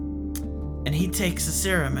 And he takes a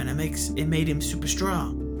serum, and it made him super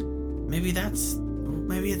strong. Maybe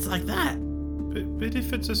it's like that. But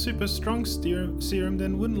if it's a super strong serum,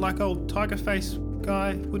 then wouldn't like old Tiger Face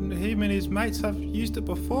guy, wouldn't him and his mates have used it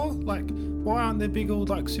before? Like, why aren't there big old,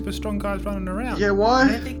 like, super strong guys running around? Yeah, I why?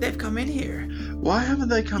 don't think they've come in here. Why haven't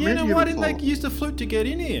they come Yeah, in then here why before? didn't they use the flute to get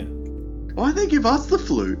in here? Why didn't they give us the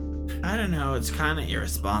flute? I don't know. It's kind of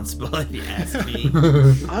irresponsible if you ask me.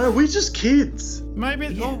 I don't, we're just kids. Maybe,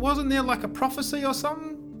 Yeah. or wasn't there, like, a prophecy or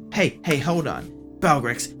something? Hey, hold on.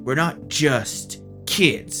 Balgrix, we're not just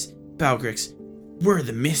kids. Balgrix, we're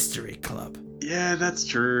the Mystery Club. Yeah, that's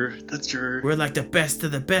true. That's true. We're like the best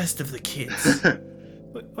of the kids.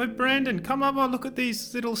 Wait, Brandon, come over, look at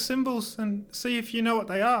these little symbols and see if you know what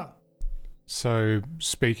they are. So,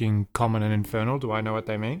 speaking common and infernal, do I know what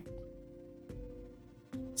they mean?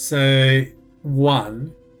 So,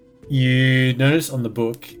 one, you notice on the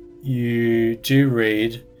book, you do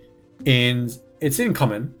read it's in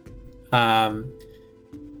common, but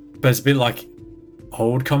it's a bit like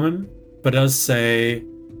old common, but it does say,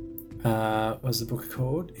 what's the book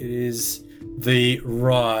called? It is The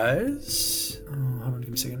Rise. Oh, hold on, give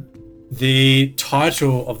me a second. The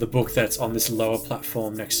title of the book that's on this lower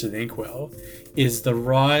platform next to the inkwell is The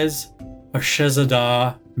Rise of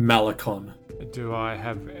Shezadar Malakon. Do I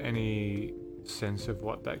have any sense of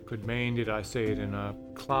what that could mean? Did I see it in a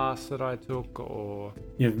class that I took, or...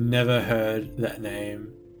 You've never heard that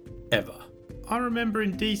name ever. I remember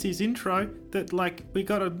in DC's intro that, like, we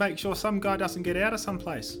gotta make sure some guy doesn't get out of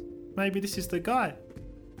someplace. Maybe this is the guy.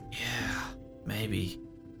 Yeah, maybe.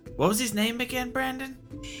 What was his name again, Brandon?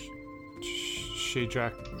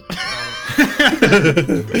 Shedrak...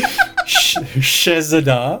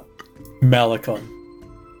 Shezadar Malakon.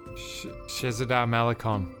 Shezadar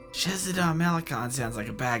Malakon. Shezadar Malakon sounds like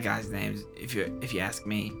a bad guy's name, if you ask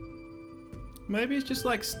me. Maybe it's just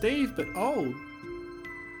like Steve, but old.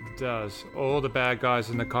 Does. All the bad guys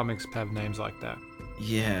in the comics have names like that.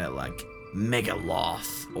 Yeah, like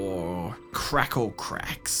Megaloth or Crackle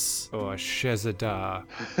Cracks. Or Shezadar.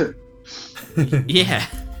 Yeah.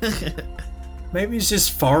 Maybe it's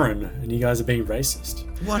just foreign and you guys are being racist.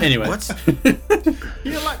 What? Anyway. What's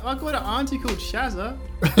Yeah, like, I got an auntie called Shazza.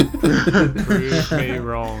 Prove me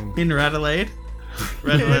wrong. in Radelaide?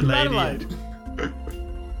 Adelaide.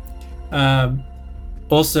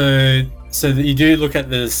 Also, so that you do look at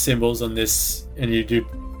the symbols on this, and you do,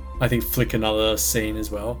 I think, flick another scene as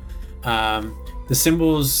well. The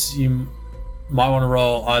symbols, you might want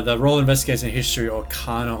to roll investigation history or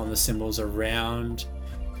Arcana on the symbols around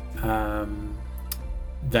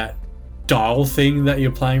that dial thing that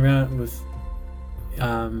you're playing around with.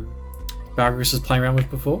 Balgrix was playing around with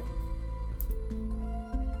before.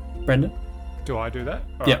 Brendan? Do I do that?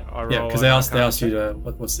 Yeah, Alright, I yeah, roll because an they asked Arcana you check.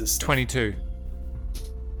 to what's this stuff? 22.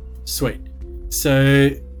 Sweet.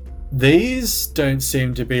 So these don't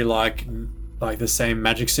seem to be like the same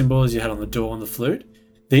magic symbol as you had on the door on the flute.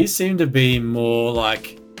 These seem to be more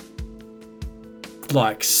like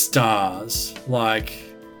stars. Like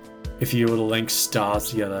if you were to link stars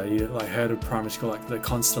together, you like heard of primary school, like the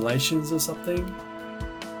constellations or something.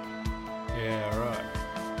 Yeah, right.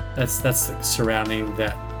 That's like surrounding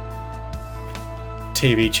that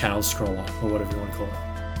TV channel scroller or whatever you want to call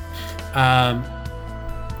it.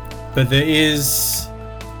 But there is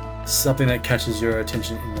something that catches your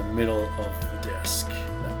attention in the middle of the desk,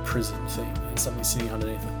 that prism thing, and something sitting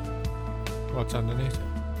underneath it. What's underneath it?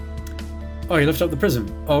 Oh, you lift up the prism.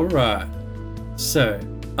 All right. So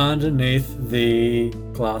underneath the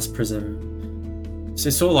glass prism, so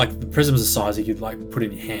it's sort of like the prism's a size you could like put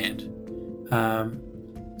in your hand.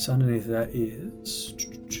 So underneath that is.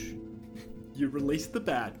 You released the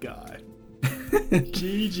bad guy.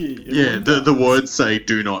 GG. Yeah, the words say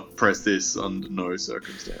do not press this under no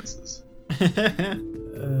circumstances.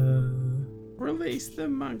 Release the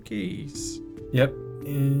monkeys. Yep.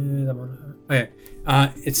 Yeah, that one. Okay.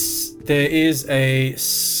 There is a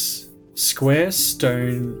square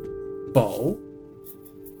stone bowl.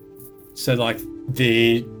 So like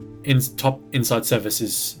the top inside surface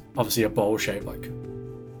is obviously a bowl shape,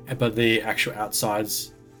 but the actual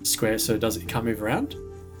outside's square, so does it can't move around?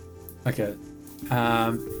 Okay.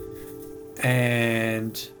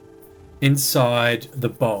 And inside the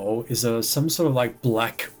bowl is some sort of like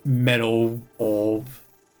black metal or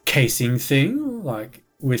casing thing,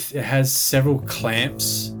 it has several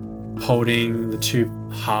clamps holding the two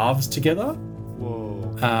halves together.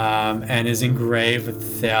 Whoa. And is engraved with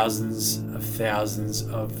thousands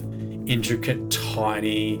of intricate,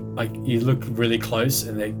 tiny, like you look really close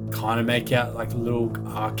and they kind of make out like little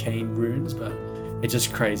arcane runes, but it's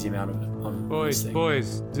just crazy amount of it on this thing.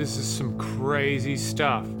 Boys, this is some crazy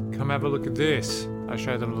stuff. Come have a look at this. I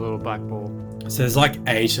show them the little black ball. So there's like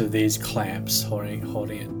 8 of these clamps holding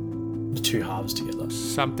it, the two halves together.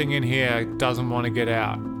 Something in here doesn't want to get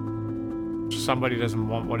out. somebody doesn't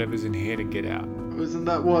want whatever's in here to get out. Isn't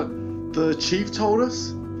that what the chief told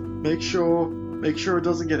us? Make sure it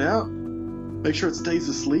doesn't get out. Make sure it stays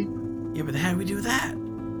asleep. Yeah, but how do we do that?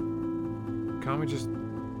 Can't we just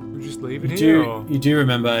leave it here? Or? You do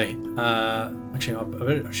remember?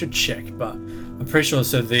 Actually, I should check, but I'm pretty sure.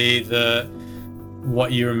 So the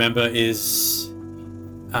what you remember is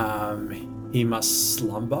he must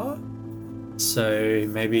slumber. So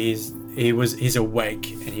maybe he's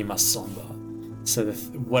awake and he must slumber. So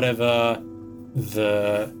whatever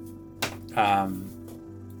the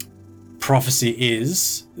prophecy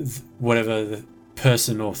is, whatever the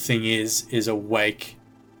person or thing is awake,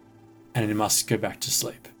 and it must go back to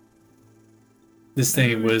sleep. This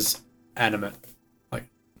thing was animate, like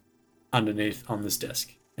underneath on this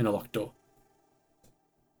desk in a locked door.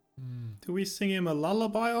 Do we sing him a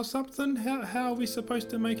lullaby or something? How are we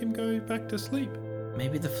supposed to make him go back to sleep?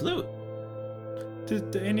 Maybe the flute. Do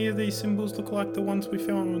any of these symbols look like the ones we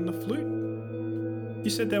found on the flute?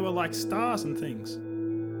 You said they were like stars and things.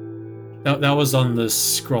 That was on the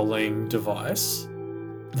scrolling device.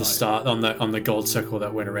 The start on the gold circle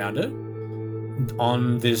that went around it.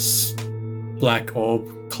 On this black orb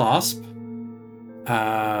clasp,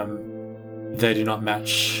 they do not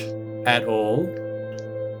match at all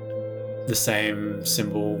the same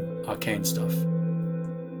symbol arcane stuff.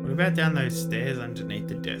 What about down those stairs underneath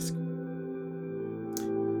the desk?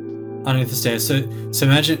 Underneath the stairs. So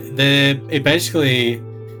imagine they're not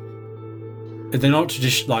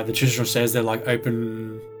like the traditional stairs. They're like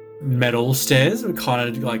open metal stairs. It kind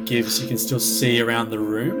of like gives you can still see around the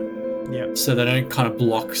room. Yep. So they don't kind of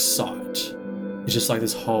block sight. It's just like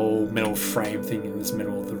this whole metal frame thing in this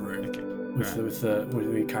middle of the room. Okay. With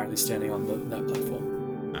we're currently standing on that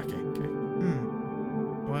platform. Okay.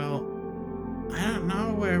 Well, I don't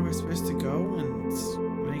know where we're supposed to go and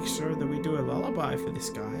make sure that we do a lullaby for this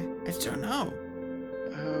guy. I just don't know.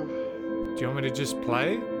 Do you want me to just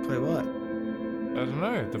play? Play what? I don't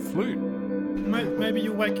know. The flute. Maybe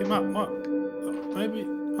you wake him up. Maybe, I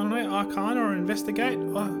don't know, Arcana or Investigate?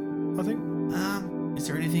 I think. Is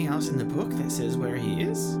there anything else in the book that says where he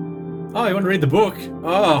is? Oh, you want to read the book?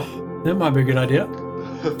 Oh, that might be a good idea.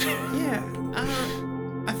 Yeah.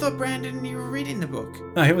 I thought, Brandon, you were reading the book.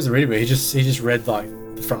 No, he wasn't reading, but he just read like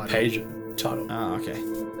the front page title. Oh, okay.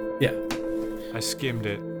 Yeah. I skimmed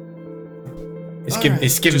it. He skimmed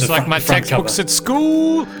Just the like my front textbooks cover. at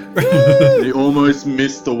school. He almost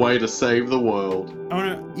missed the way to save the world.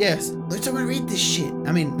 Yes. Let someone read this shit.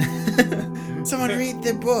 I mean, someone read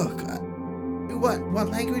the book. What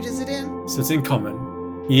language is it in? So it's in common.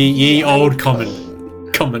 Ye old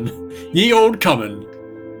common. Common. Ye old common.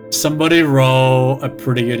 Somebody roll a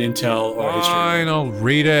pretty good intel or history. Fine, I'll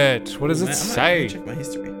read it. What does it I'm say? gonna check my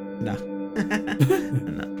history. No.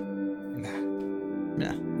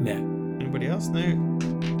 No. Nah. Anybody else? No.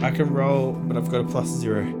 I can roll, but I've got a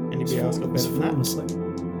 +0. Anybody else got better than that? Honestly.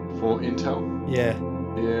 For intel? Yeah.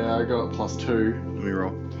 Yeah, I got a +2. Let me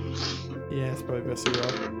roll. Yeah, it's probably best you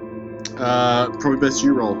roll. Probably best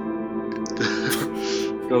you roll.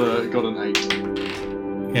 got an 8.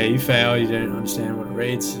 Yeah, you fail. You don't understand what it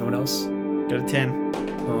reads. Someone else? Got a 10.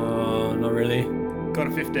 Not really. Got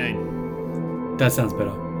a 15. That sounds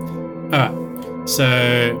better. Alright.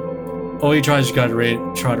 So all you try is try to read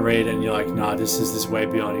and you're like, nah, this is way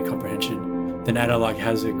beyond your comprehension. Then Ada like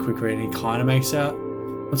has a quick read and he kinda makes out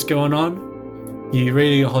what's going on. You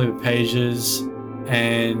read a whole heap of pages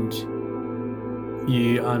and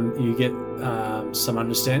you get some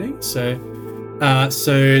understanding. So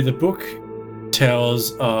the book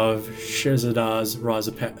tells of Shahzada's rise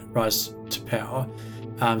to power.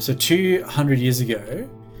 So 200 years ago,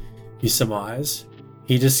 you surmise,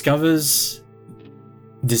 he discovers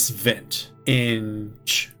this vent in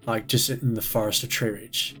just in the forest of Tree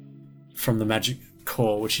Reach from the magic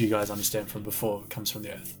core, which you guys understand from before, it comes from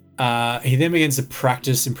the earth. He then begins to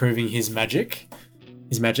practice improving his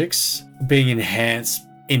magics being enhanced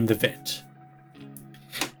in the vent.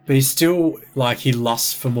 But he's still he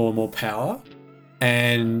lusts for more and more power,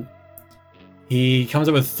 and he comes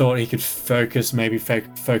up with a thought he could focus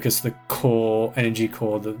the energy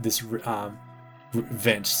core, this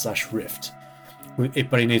vent/rift,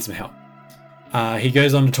 but he needs some help. He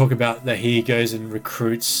goes on to talk about that he goes and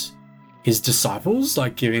recruits his disciples,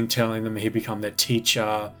 telling them he become their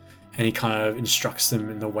teacher, and he kind of instructs them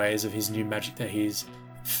in the ways of his new magic that he's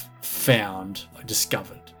found,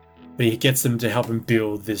 discovered. But he gets them to help him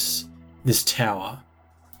build this tower,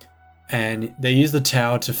 and they use the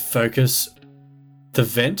tower to focus the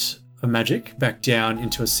vent of magic back down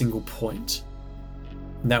into a single point.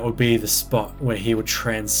 And that would be the spot where he would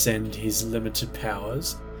transcend his limited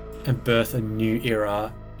powers and birth a new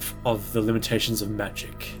era of the limitations of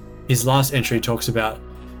magic. His last entry talks about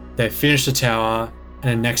they finished the tower,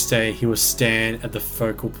 and the next day he will stand at the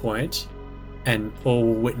focal point, and all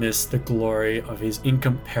will witness the glory of his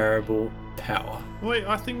incomparable power. Wait,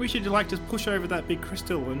 I think we should like just push over that big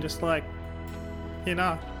crystal and just like, he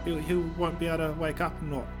won't be able to wake up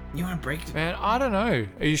and what. You want to break? Man, I don't know.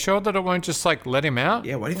 Are you sure that it won't just like let him out?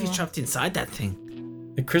 Yeah. What if he's trapped inside that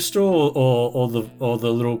thing? The crystal or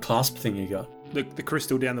the little clasp thing you got? The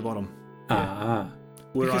crystal down the bottom. Ah.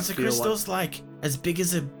 Where Because the I feel crystal's like as big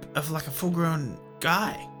as a full-grown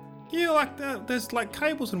guy. Yeah, like there's like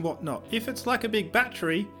cables and whatnot. If it's like a big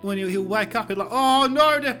battery, when he'll wake up, he'll like, oh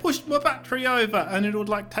no, they pushed my battery over, and it would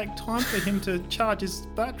like take time for him to charge his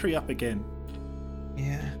battery up again.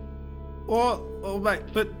 Yeah. Or wait,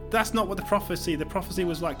 but that's not what the prophecy. The prophecy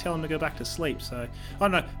was like tell him to go back to sleep. So I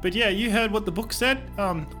don't know. But yeah, you heard what the book said.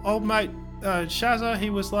 Old mate Shazza, he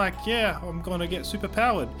was like, yeah, I'm gonna get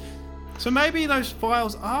superpowered. So maybe those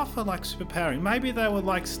vials are for like superpowering. Maybe they were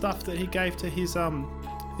like stuff that he gave to his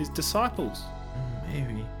disciples.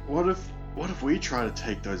 Maybe. What if we try to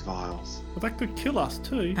take those vials? But that could kill us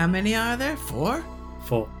too. How many are there? 4?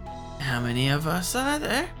 4. How many of us are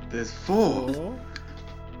there? There's 4. Or-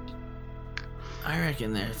 I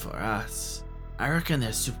reckon they're for us. I reckon they're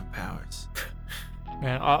superpowers.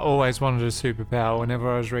 Man, I always wanted a superpower. Whenever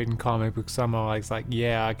I was reading comic books, I'm always like,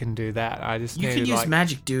 yeah, I can do that. I just You need can use like,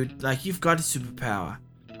 magic, dude. Like, you've got a superpower.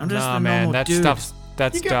 I'm just nah, a man, normal that dude. that's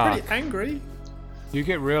You get dark. pretty angry. You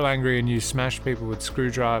get real angry and you smash people with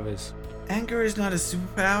screwdrivers. Anger is not a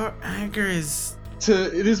superpower. Anger is...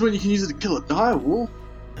 It is when you can use it to kill a direwolf.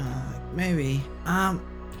 Maybe. I'm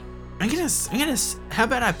gonna... How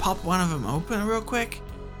about I pop one of them open real quick?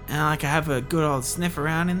 And like I have a good old sniff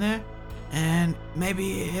around in there. And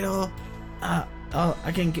maybe it'll... I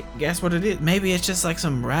can guess what it is. Maybe it's just like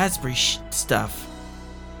some raspberry stuff.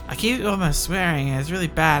 I keep almost swearing and it's really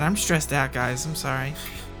bad. I'm stressed out, guys. I'm sorry.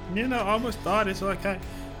 You know, I almost died. It's okay.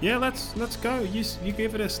 Yeah, let's go. You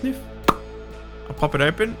give it a sniff. I'll pop it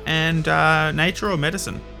open and nature or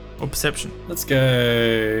medicine or perception. Let's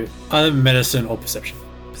go either medicine or perception.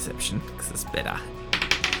 Perception, because it's better.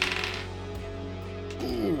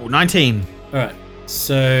 Ooh, 19. Alright,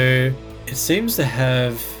 so it seems to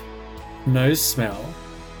have no smell,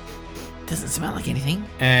 Doesn't smell like anything.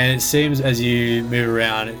 and it seems as you move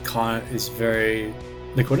around, it kind of is very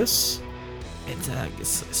liquidous,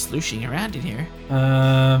 It's slooshing around in here.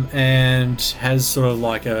 and has sort of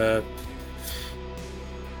like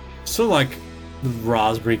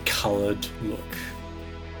raspberry coloured look.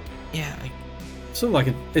 Yeah, like, Sort of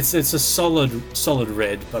like it's a solid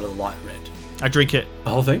red, but a light red. I drink it. The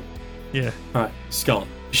whole thing. Yeah. All right, Skull.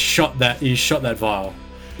 You shot that vial.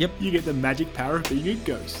 You get the magic power of being a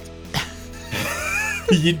ghost.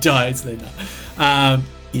 You die instantly.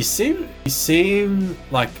 You seem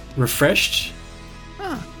like refreshed,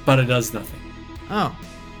 but it does nothing.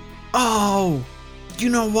 Oh, you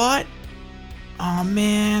know what? Oh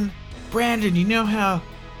man, Brandon, you know how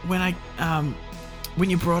when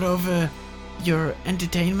you brought over your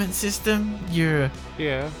entertainment system, your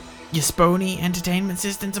Yeah. Spony entertainment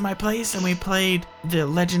system to my place, and we played The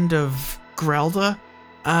Legend of Grelda.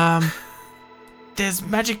 There's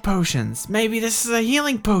magic potions. Maybe this is a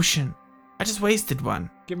healing potion. I just wasted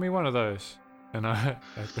one. Give me one of those. And I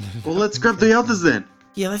open it. Well, let's grab the others then.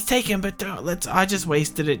 Yeah, let's take him, but don't, I just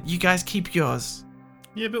wasted it. You guys keep yours.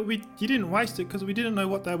 Yeah, but you didn't waste it because we didn't know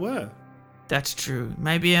what they were. That's true.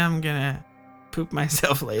 Maybe I'm gonna poop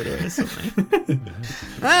myself later or something.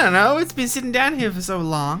 I don't know. It's been sitting down here for so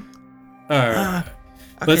long. All right.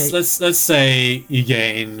 Okay. Let's say you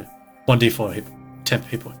gain 1d4 temp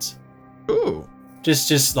hit points. Ooh.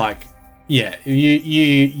 Just like, yeah,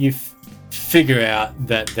 you figure out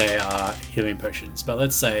that they are healing potions, but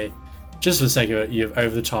let's say, just for the sake of it, you have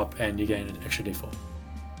over the top and you gain an extra d4.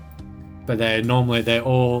 But they're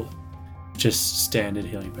all just standard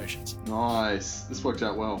healing potions. Nice. This worked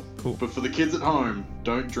out well. Cool. But for the kids at home,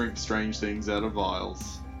 don't drink strange things out of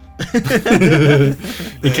vials.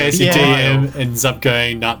 In case your DM ends up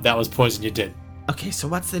going, nah, that was poison, you're dead. Okay, so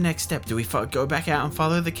what's the next step? Do we go back out and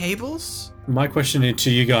follow the cables? My question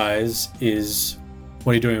to you guys is,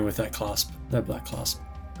 what are you doing with that clasp, that black clasp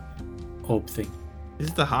orb thing? Is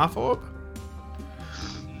it the half orb?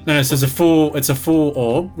 No, so it's a full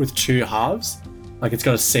orb with 2 halves. Like it's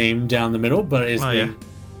got a seam down the middle, but it is being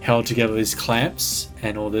held together with these clamps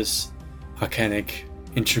and all this arcanic,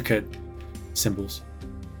 intricate symbols.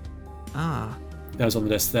 Ah. That was on the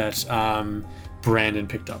desk that Brandon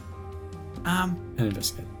picked up and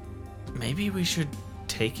investigated. Maybe we should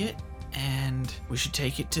take it, and we should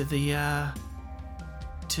take it to the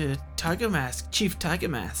to Tiger Mask, Chief Tiger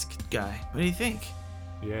Mask guy. What do you think?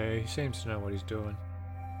 Yeah, he seems to know what he's doing.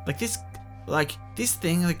 Like this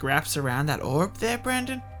thing like wraps around that orb there,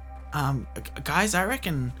 Brandon. Guys, I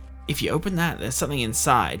reckon if you open that, there's something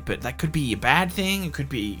inside, but that could be a bad thing. It could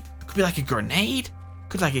be like a grenade. It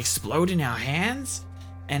could like explode in our hands,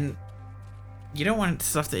 and you don't want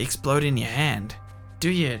stuff to explode in your hand, do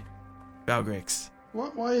you, Balgrix?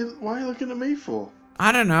 What? Why are you looking at me for?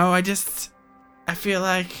 I don't know. I feel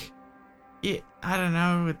like, yeah, I don't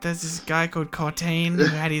know. There's this guy called Cortain who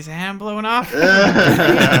had his hand blown off.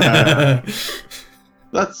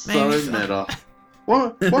 That's so meta.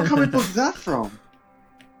 What comic book is that from?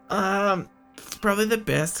 It's probably the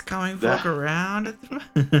best comic book around.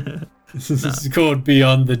 This is called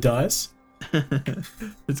Beyond the Dice.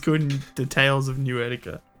 It's called The Tales of New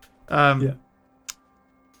Etica.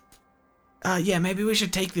 Yeah, maybe we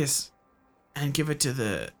should take this and give it to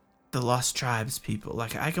the Lost Tribes people.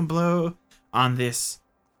 Like, I can blow on this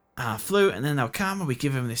flute, and then they'll come, and we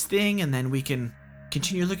give them this thing, and then we can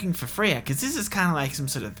continue looking for Freya. Because this is kind of like some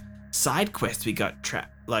sort of side quest we got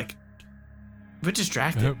trapped. Like, we're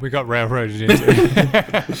distracted. We got railroaded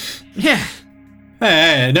into. Yeah.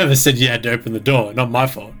 Hey, I never said you had to open the door. Not my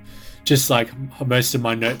fault. Just like most of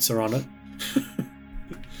my notes are on it.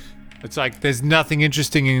 It's like there's nothing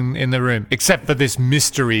interesting in the room except for this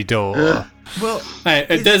mystery door. Well, hey,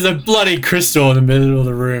 there's a bloody crystal in the middle of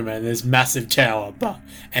the room, and there's massive tower,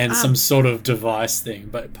 and some sort of device thing.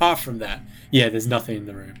 But apart from that, yeah, there's nothing in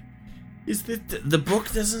the room. Is the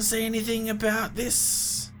book doesn't say anything about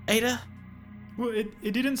this, Ada? Well,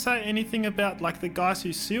 it didn't say anything about like the guys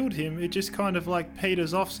who sealed him. It just kind of like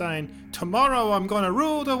peters off saying, "Tomorrow I'm gonna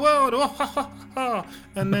rule the world," oh, ha, ha, ha.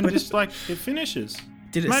 And then just like it finishes.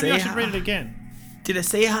 Did it Maybe say I should read it again. Did it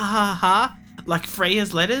say ha ha ha like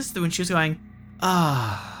Freya's letters when she was going,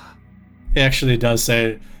 ah? It actually does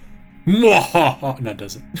say, "Mwahaha." No, it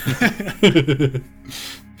doesn't.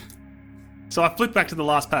 So I flipped back to the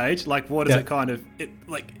last page. Like, what is it kind of?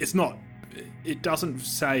 It's not. It doesn't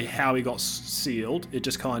say how he got sealed. It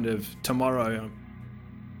just kind of tomorrow,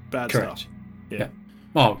 bad Correct. stuff. Yeah.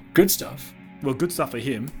 Oh, good stuff. Well, good stuff for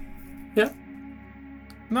him. Yeah.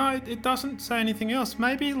 No, it doesn't say anything else.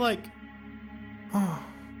 Maybe like, oh,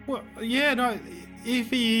 well, yeah, no.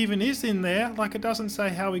 If he even is in there, like it doesn't say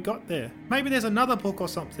how he got there. Maybe there's another book or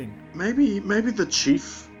something. Maybe the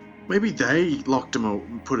chief. Maybe they locked him out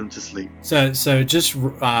and put him to sleep. So just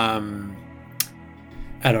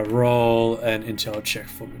add a roll and intel check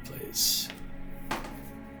for me, please.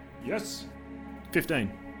 Yes.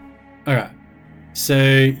 15. Okay. So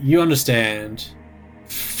you understand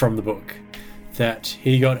from the book that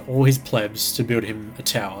he got all his plebs to build him a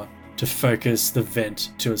tower to focus the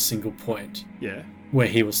vent to a single point. Yeah. Where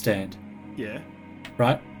he will stand. Yeah.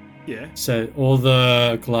 Right? Yeah. So all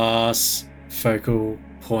the glass focal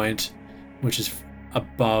point, which is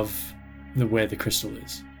above where the crystal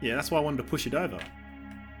is. Yeah, that's why I wanted to push it over.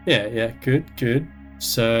 Yeah, good.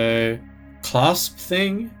 So clasp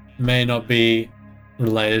thing may not be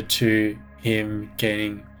related to him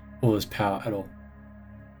gaining all his power at all.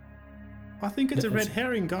 I think it's a red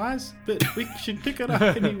herring, guys, but we should pick it up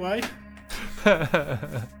anyway.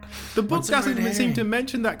 The book doesn't even seem to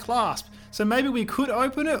mention that clasp, so maybe we could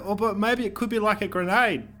open it, but maybe it could be like a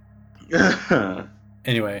grenade.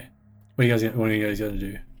 Anyway, what are you guys gonna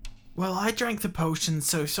do? Well, I drank the potion,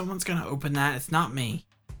 so if someone's gonna open that, it's not me.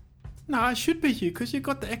 No, it should be you, because you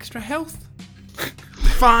got the extra health.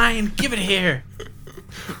 Fine, give it here.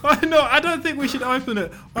 No, I don't think we should open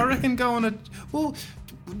it. I reckon go on a... Well,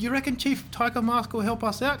 you reckon Chief Tiger Mask will help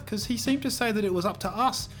us out? Because he seemed to say that it was up to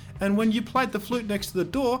us. And when you played the flute next to the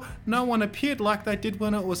door, no one appeared like they did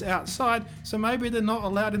when it was outside. So maybe they're not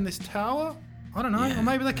allowed in this tower? I don't know. Yeah, or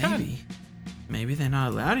maybe they can. Maybe they're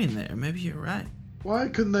not allowed in there. Maybe you're right. Why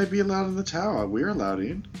couldn't they be allowed in the tower? We're allowed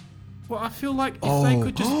in. Well, I feel like if they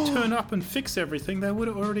could just turn up and fix everything, they would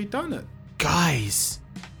have already done it. Guys,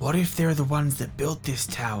 what if they're the ones that built this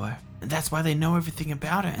tower? And that's why they know everything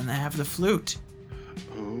about it and they have the flute.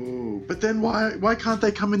 Oh, but then why can't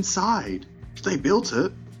they come inside? If they built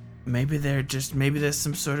it. Maybe there's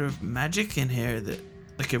some sort of magic in here that,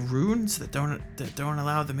 like, runes that don't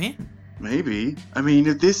allow them in. Maybe. I mean,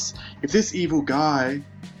 if this evil guy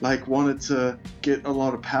wanted to get a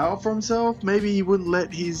lot of power for himself, maybe he wouldn't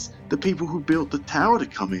let the people who built the tower to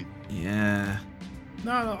come in. Yeah.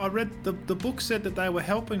 No, I read the book said that they were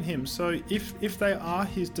helping him. So if they are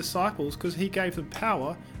his disciples, because he gave them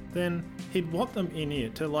power, then he'd want them in here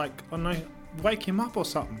to I don't know, wake him up or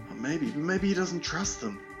something. Maybe he doesn't trust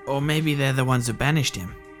them. Or maybe they're the ones who banished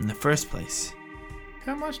him in the first place.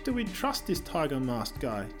 How much do we trust this Tiger Mask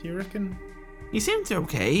guy? Do you reckon He seemed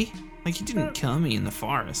okay. Like, he didn't kill me in the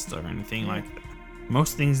forest or anything like that.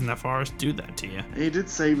 Most things in the forest do that to you. He did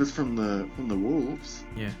save us from the wolves.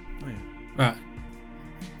 Yeah. Right.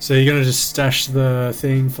 So you're gonna just stash the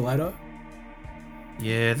thing for later?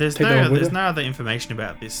 Yeah, there's Take that with no you? other information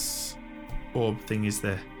about this orb thing, is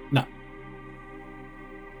there? No.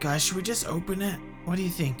 Guys, should we just open it? What do you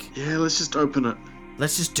think? Yeah, let's just open it.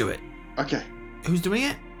 Let's just do it. Okay, Who's doing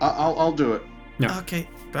it? I'll do it. No. Okay,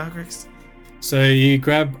 Balgrix. So you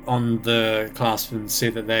grab on the clasp and see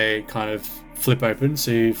that they kind of flip open.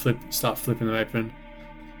 So you start flipping them open.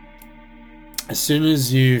 As soon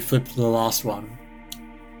as you flip the last one,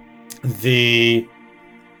 the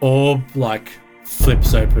orb like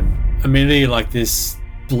flips open. Immediately, like this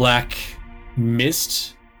black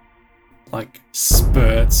mist like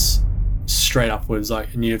spurts straight upwards,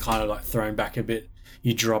 like, and you're kind of like thrown back a bit.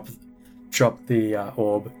 You drop the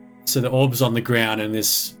orb. So the orb's on the ground, and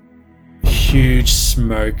this huge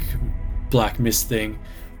smoke, black mist thing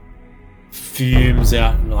fumes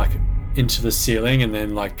out and like into the ceiling, and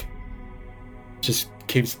then like just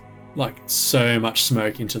keeps like so much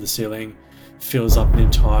smoke into the ceiling, fills up the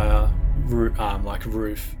entire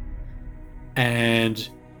roof, and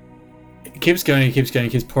it keeps going,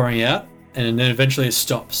 keeps pouring out, and then eventually it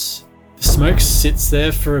stops. The smoke sits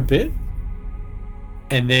there for a bit,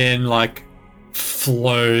 and then like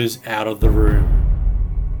flows out of the room.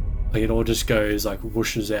 Like it all just goes like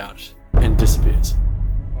whooshes out and disappears.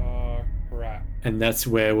 Oh, crap. And that's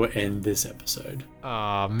where we'll end this episode.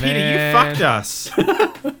 Oh, man. Peter, you fucked us.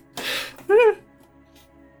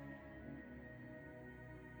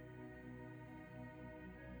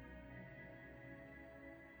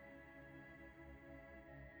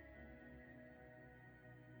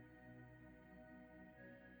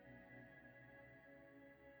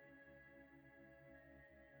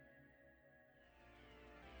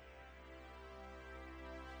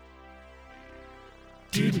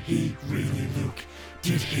 Did he really, Luke?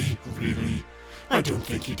 Did he really? I don't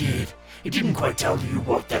think he did. He didn't quite tell you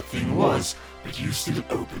what that thing was, but you still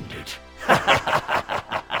opened it.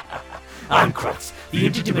 I'm Crux, the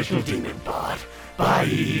interdimensional demon bard.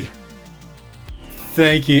 Bye.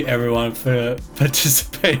 Thank you everyone for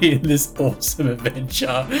participating in this awesome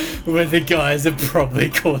adventure where the guys have probably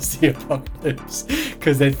caused the apocalypse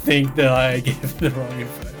because they think that I gave them the wrong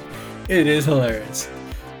info. It is hilarious.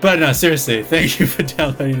 But no, seriously, thank you for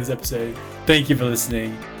downloading this episode. Thank you for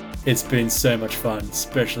listening. It's been so much fun,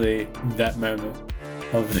 especially that moment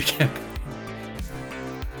of the campaign.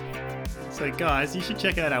 So guys, you should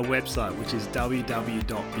check out our website, which is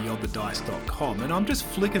www.beyondthedice.com. And I'm just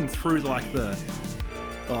flicking through like the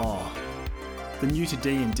new to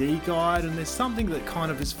D&D guide, and there's something that kind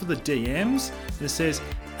of is for the DMs. And it says,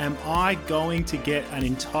 am I going to get an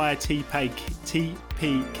entire TPK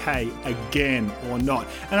again or not?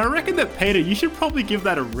 And I reckon that, Peter, you should probably give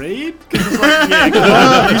that a read, because it's like, yeah,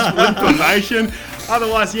 kind of useful information.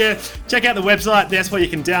 Otherwise, yeah, check out the website. That's where you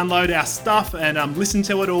can download our stuff and listen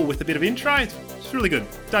to it all with a bit of intro. It's really good.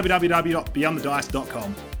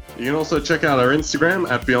 www.beyondthedice.com. You can also check out our Instagram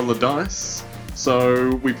at Beyond the Dice.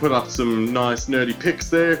 So we put up some nice nerdy pics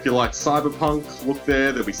there. If you like cyberpunk, look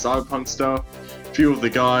there. There'll be cyberpunk stuff. A few of the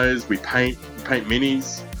guys, we paint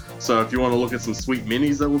minis. So if you want to look at some sweet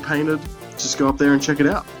minis that were painted, just go up there and check it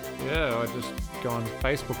out. Yeah, I just go on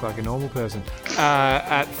Facebook like a normal person.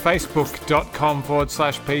 At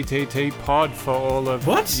facebook.com/PTT pod for all of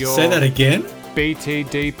What? your Say that again?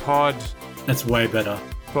 BTD pod That's way better.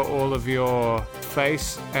 for all of your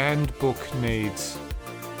face and book needs.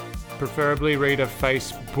 Preferably read a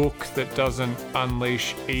face book that doesn't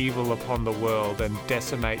unleash evil upon the world and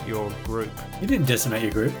decimate your group. You didn't decimate your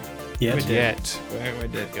group. Yet. Yet. We're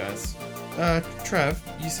dead, guys. Trav,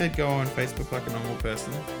 you said go on Facebook like a normal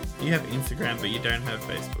person. You have Instagram, but you don't have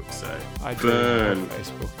Facebook, so I do Burn. have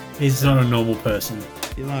Facebook. He's not a normal person.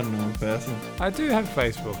 you're not a normal person. I do have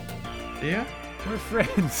Facebook. Yeah? We're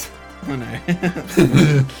friends. Oh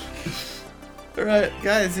no. Alright,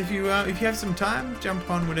 guys, if you have some time, jump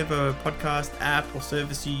on whatever podcast app or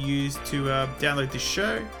service you use to download this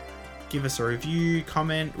show. Give us a review,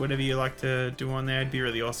 comment, whatever you like to do on there. It'd be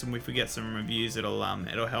really awesome if we get some reviews. It'll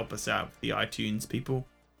help us out with the iTunes people.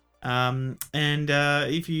 And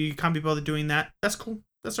if you can't be bothered doing that, that's cool.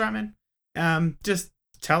 That's right, man. Just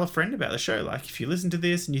tell a friend about the show. Like, if you listen to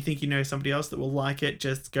this and you think you know somebody else that will like it,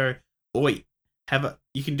 just go, oi.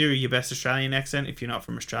 You can do your best Australian accent if you're not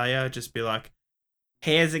from Australia. Just be like,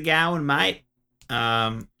 how's it going, mate?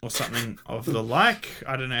 Or something of the like.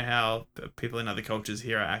 I don't know how people in other cultures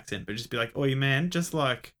hear our accent, but just be like, oi, man, just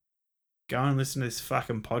like go and listen to this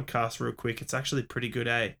fucking podcast real quick. It's actually pretty good,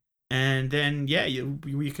 eh? And then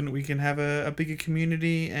we can have a bigger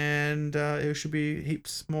community, and it should be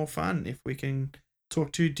heaps more fun if we can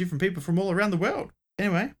talk to different people from all around the world.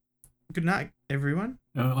 Anyway, good night, everyone.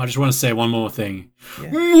 I just want to say one more thing.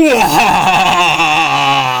 Yeah. You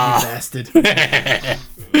bastard.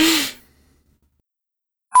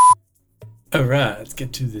 All right, let's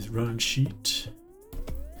get to this run sheet.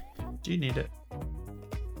 Do you need it?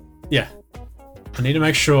 Yeah. I need to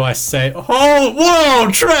make sure I say, oh,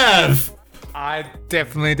 whoa, Trev! I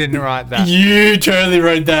definitely didn't write that. You totally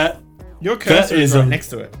wrote that. Your cursor is right next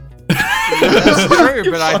to it. That's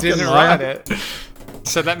true, but I fucking didn't liar. write it.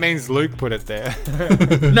 So that means Luke put it there.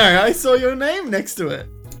 No, I saw your name next to it.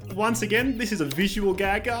 Once again, this is a visual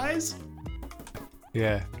gag, guys.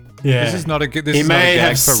 Yeah. Yeah. This is not a good. This He is not a may gag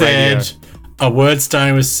have for said radio. a word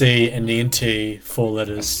starting with C and the T, 4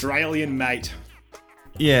 letters. Australian mate.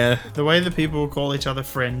 Yeah, the way that people call each other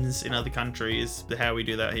friends in other countries, how we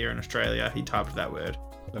do that here in Australia. He typed that word.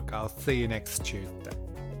 Look, I'll see you next Tuesday.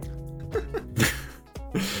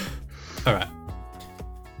 All right.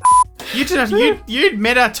 You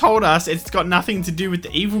Meta told us it's got nothing to do with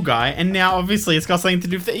the evil guy, and now obviously it's got something to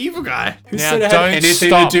do with the evil guy. Who Now, said it had don't anything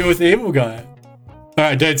stop. to do with the evil guy? All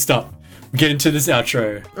right, don't stop. Get into this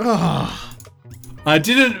outro. Oh, I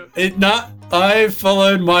didn't. I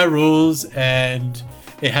followed my rules, and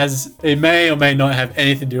it may or may not have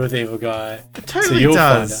anything to do with the evil guy. it totally you'll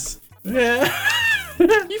does. find out.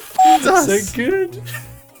 Yeah. You fooled us. So good.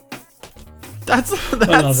 That's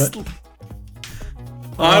love it.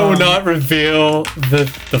 I will not reveal the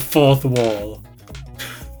fourth wall.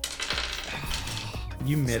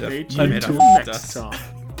 You Meta. Speech You Meta until fucked Next us.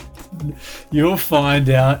 time. You'll find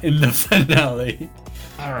out in the finale.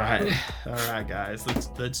 All right, guys.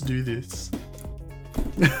 Let's do this.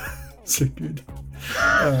 So good.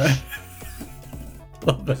 All right.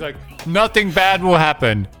 Love it. It's like, nothing bad will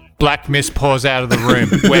happen. Black mist pours out of the room.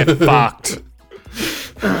 We're fucked.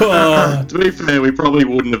 Oh, To be fair, we probably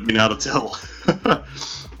wouldn't have been able to tell.